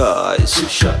bad guys. 2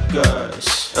 sharp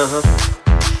guys.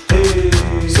 Hey,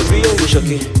 Zubby and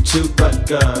Shoki, 2 bad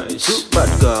guys. 2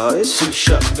 bad guys. 2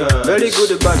 sharp guys. Very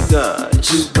good bad guys.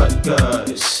 2 bad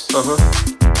guys.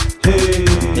 Hey,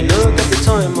 you know got the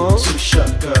time, oh. 2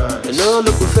 sharp guys. You know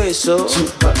look with face, oh. 2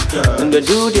 bad guys. And they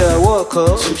do their work,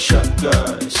 oh. 2 sharp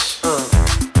guys.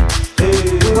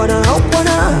 Hey, wanna help,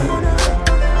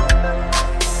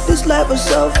 this life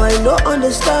itself I don't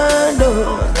understand,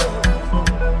 oh.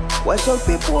 Why some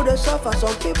people they suffer,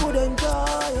 some people they enjoy,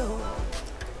 oh.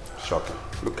 Shocking.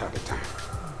 Look at the time.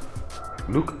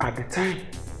 Look at the time.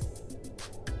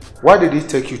 Why did it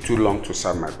take you too long to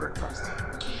serve my breakfast?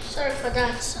 Sorry for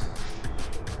that, sir.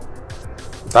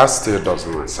 That still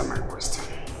doesn't answer my question.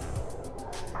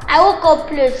 I woke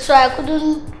up late, so I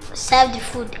couldn't serve the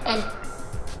food early.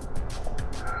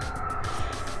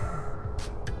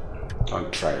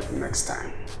 Don't try it next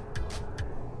time.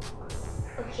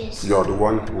 Okay, sir. You're the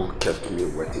one who kept me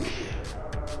waiting here.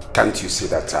 Can't you see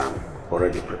that I'm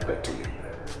already prepared to leave?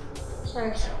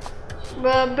 Sorry, sir.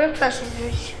 But breakfast is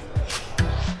rich.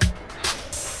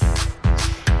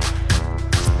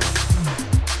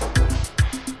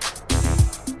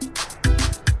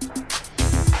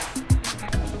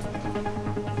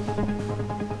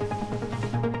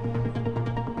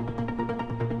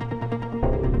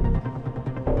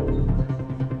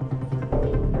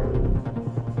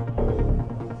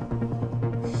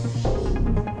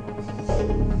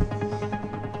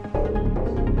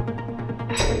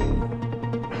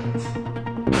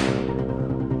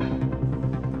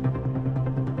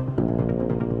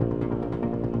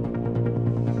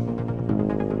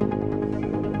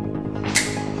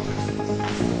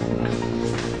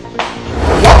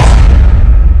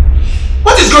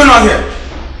 What's going on here?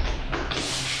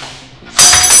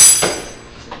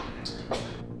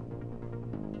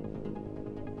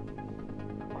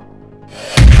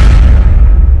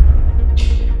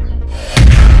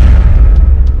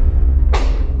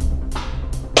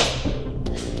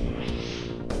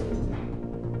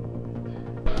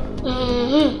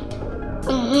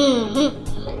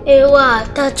 Ewa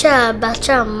tacha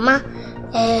bachama.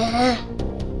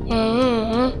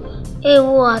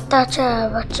 Ewa tacha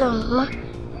bachama.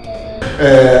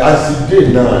 As you did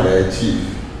now, Chief,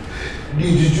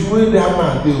 did you really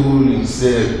have the whole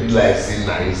say be like saying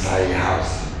that inside your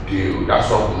house? That's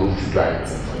what we need to do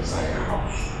for inside your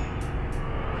house.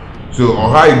 So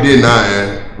on how you did now,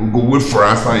 we go wait for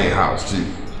inside your house, Chief.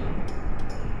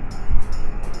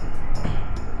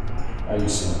 Are you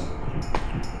saying?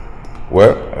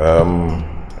 Well,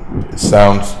 it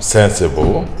sounds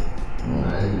sensible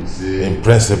in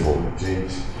principle.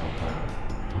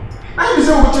 I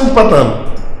say we change pattern.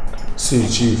 See,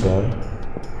 Chief,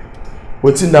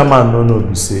 wetin that man no know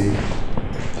be say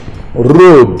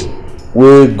road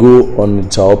wey go on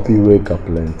Chaopi wey ka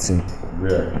plenty.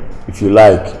 Yeah. If you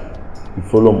like, you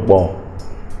follow Mpo.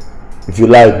 If you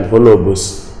like, you follow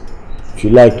Obos. If you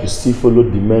like, you still follow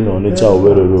the men on Nature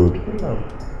Owerri road.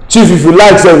 Chief, if you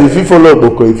like, sir, if you follow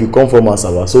Boko, if you come from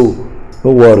Ashawo, so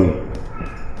no worry.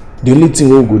 The only thing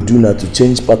we go do now to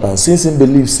change pattern, since he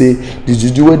believe say the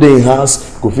juju wey dey in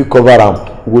house go fit cover am,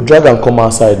 we go drag am come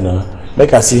outside now.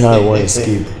 Make I see how I want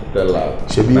escape.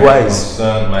 Should be wise.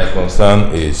 My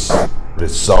concern is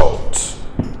result.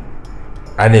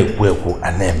 Anekweku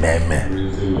anememe.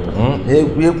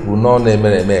 Ekweku no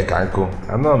nememe kanko.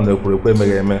 Anom nekweku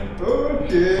ememe.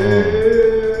 Okay.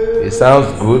 It sounds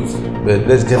good, but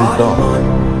let's get it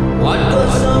done. What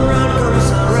goes around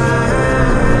comes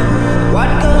around. What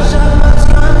goes up must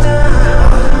come down.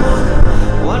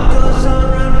 What goes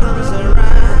around comes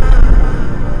around.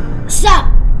 Sir,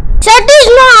 this is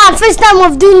not our first time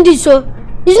of doing this, so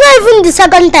it's not even the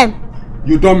second time.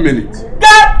 You don't mean it.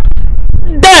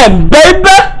 Damn,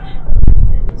 baby!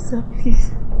 Sir,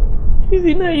 please. Please,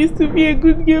 you know I used to be a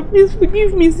good girl. Please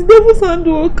forgive me. It's the devil's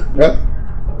handwork. Yeah?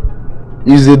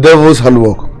 It's the devil's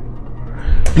handwork.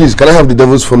 Please, can I have the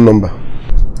devil's phone number?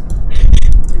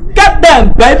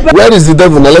 Goddamn, baby! Where is the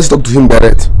devil? Now let's talk to him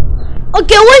direct.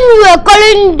 Okay, when you were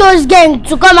calling those gangs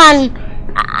to come and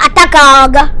attack our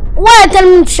Oga, why tell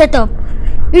me to shut up?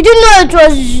 You didn't know it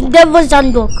was devil's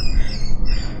handwork.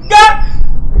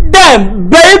 Damn,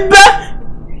 baby!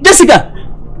 Jessica,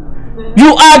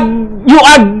 you are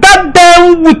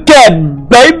goddamn wicked,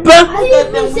 baby.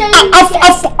 I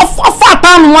thought I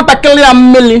want to kill you a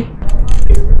million.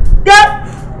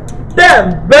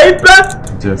 Goddamn, baby.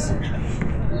 Jessica.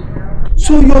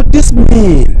 So you're this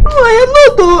mean? No, I am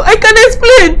not though. I can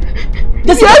explain.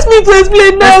 Just ask me to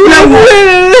explain now. Explain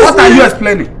what? What are you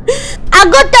explaining? I I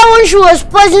got her when she was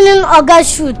poisoning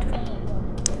Oga's food.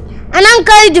 And I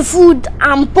carried the food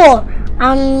and pour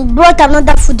and brought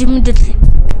another food immediately.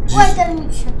 Why tell me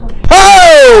to shut up?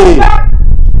 Hey!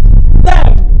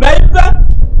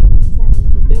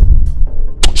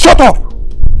 Shut up!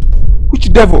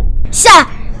 Which devil? Sir,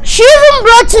 she even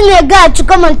brought in a guy to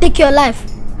come and take your life.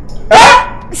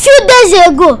 A few days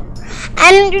ago.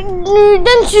 And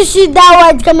don't you see that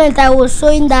white garment I was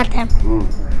sewing that time?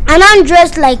 And I'm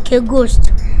dressed like a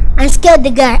ghost and scared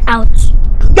the guy out.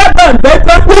 That man,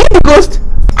 were you the ghost?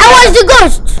 I was the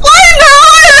ghost.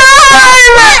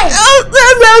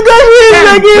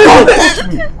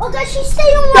 Okay, she's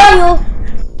saying why?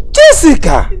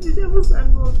 Jessica!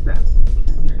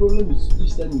 The problem is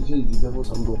each time you say it's the devil's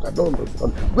handwork. I don't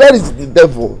understand. Where is the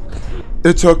devil?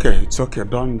 It's okay.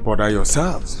 Don't bother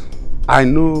yourselves. I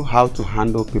know how to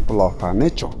handle people of our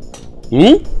nature.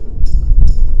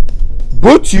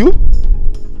 Both you,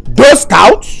 those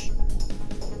scouts,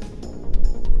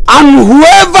 and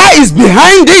whoever is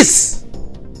behind this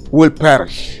will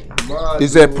perish.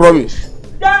 It's a promise.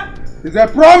 It's a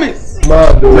promise.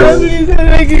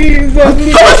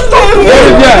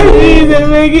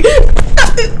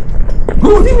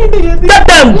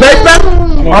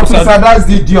 Officer, that's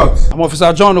the idiot. I'm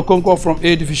Officer John Okonkwo from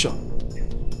A Division.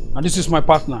 And this is my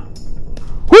partner.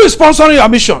 Who is sponsoring your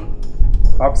mission?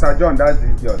 Officer John, that's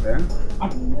the idiot, eh?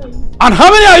 And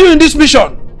how many are you in this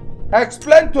mission?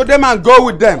 Explain to them and go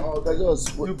with them.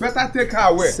 You better take her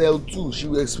away. Cell 2, she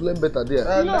will explain better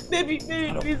there. No, baby,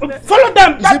 please. Follow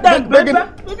them. That them, baby.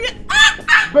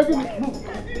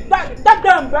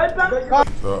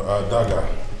 So, Dagger.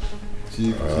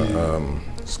 Chief.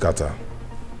 Scatter.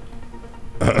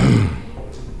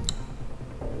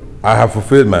 I have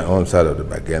fulfilled my own side of the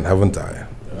bargain, haven't I?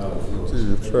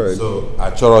 So,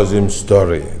 Achorozim's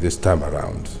story this time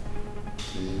around.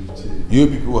 You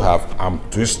people have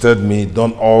twisted me,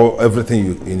 done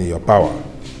everything in your power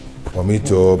for me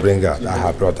to bring out. I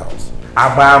have brought out.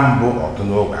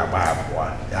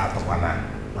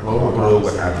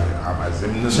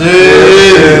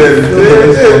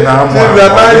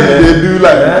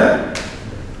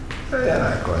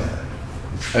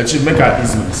 Chief, make her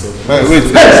easy myself.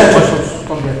 Wait.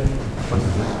 Come here.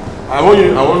 I want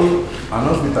you. I'm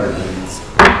not with her.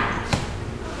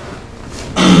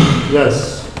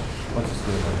 Yes. What is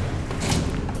going on?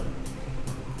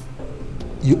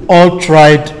 You all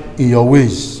tried in your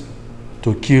ways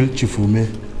to kill Chifume.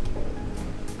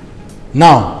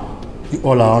 Now, you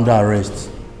all are under arrest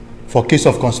for case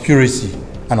of conspiracy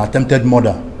and attempted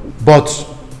murder. But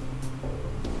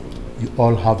you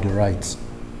all have the right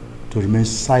to remain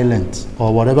silent,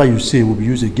 or whatever you say will be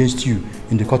used against you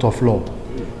in the court of law.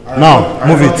 Now,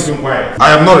 move it.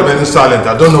 I am not remaining silent.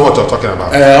 I don't know what you're talking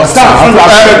about.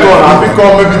 I'll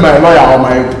become maybe my lawyer or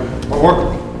my work.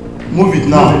 Move it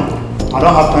now. I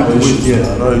don't have time to wait here.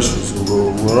 No issues.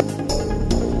 We'll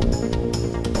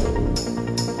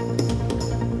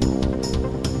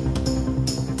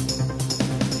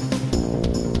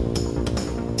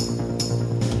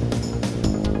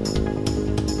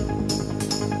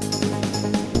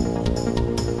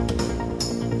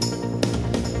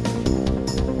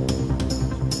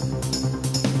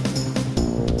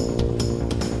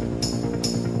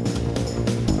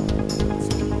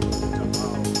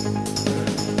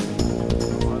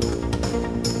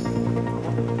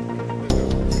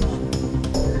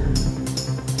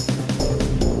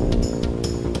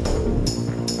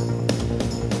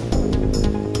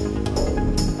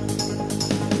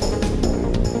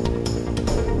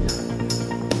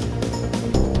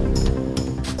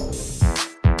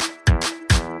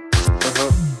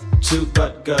Two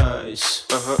bad guys,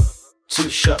 two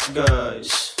sharp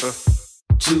guys,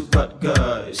 two bad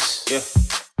guys, yeah.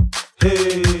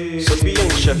 Hey, Zubby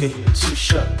and Shaggy, two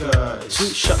sharp guys, two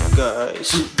sharp guys,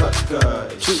 two bad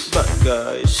guys, two bad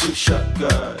guys, two sharp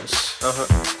guys,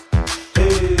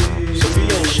 Hey, Zubby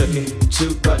and Shaggy,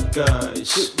 two bad guys,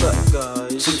 two bad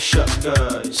guys, two sharp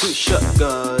guys, two sharp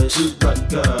guys, two bad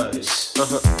guys,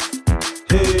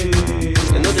 Hey,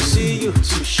 another see you,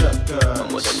 two sharp guys.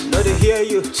 I'm with another hear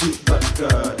you, two bad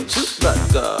guys, two bad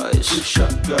guys, two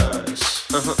sharp guys.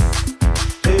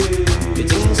 Hey, the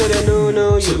things that I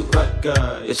know you, two bad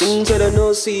guys. The things that I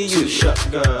know see you, two sharp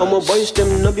guys. I'm a boys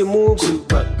them no be move, two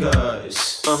bad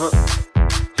guys.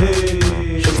 Hey,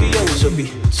 Shaggy and Zubby,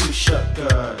 two sharp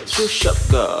guys, two sharp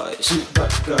guys, two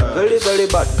bad guys, very very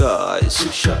bad guys, two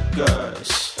sharp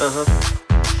guys.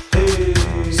 Hey,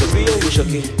 Zubby and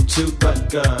Shaggy, two bad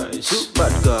guys, two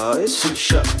bad guys, two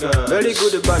sharp guys, very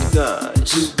good bad guys,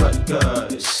 two bad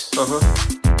guys.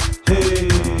 Hey,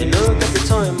 you know got the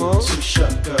time, oh, two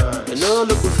sharp guys. They no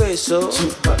look with face, so.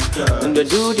 And they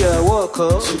do their work,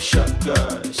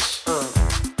 oh.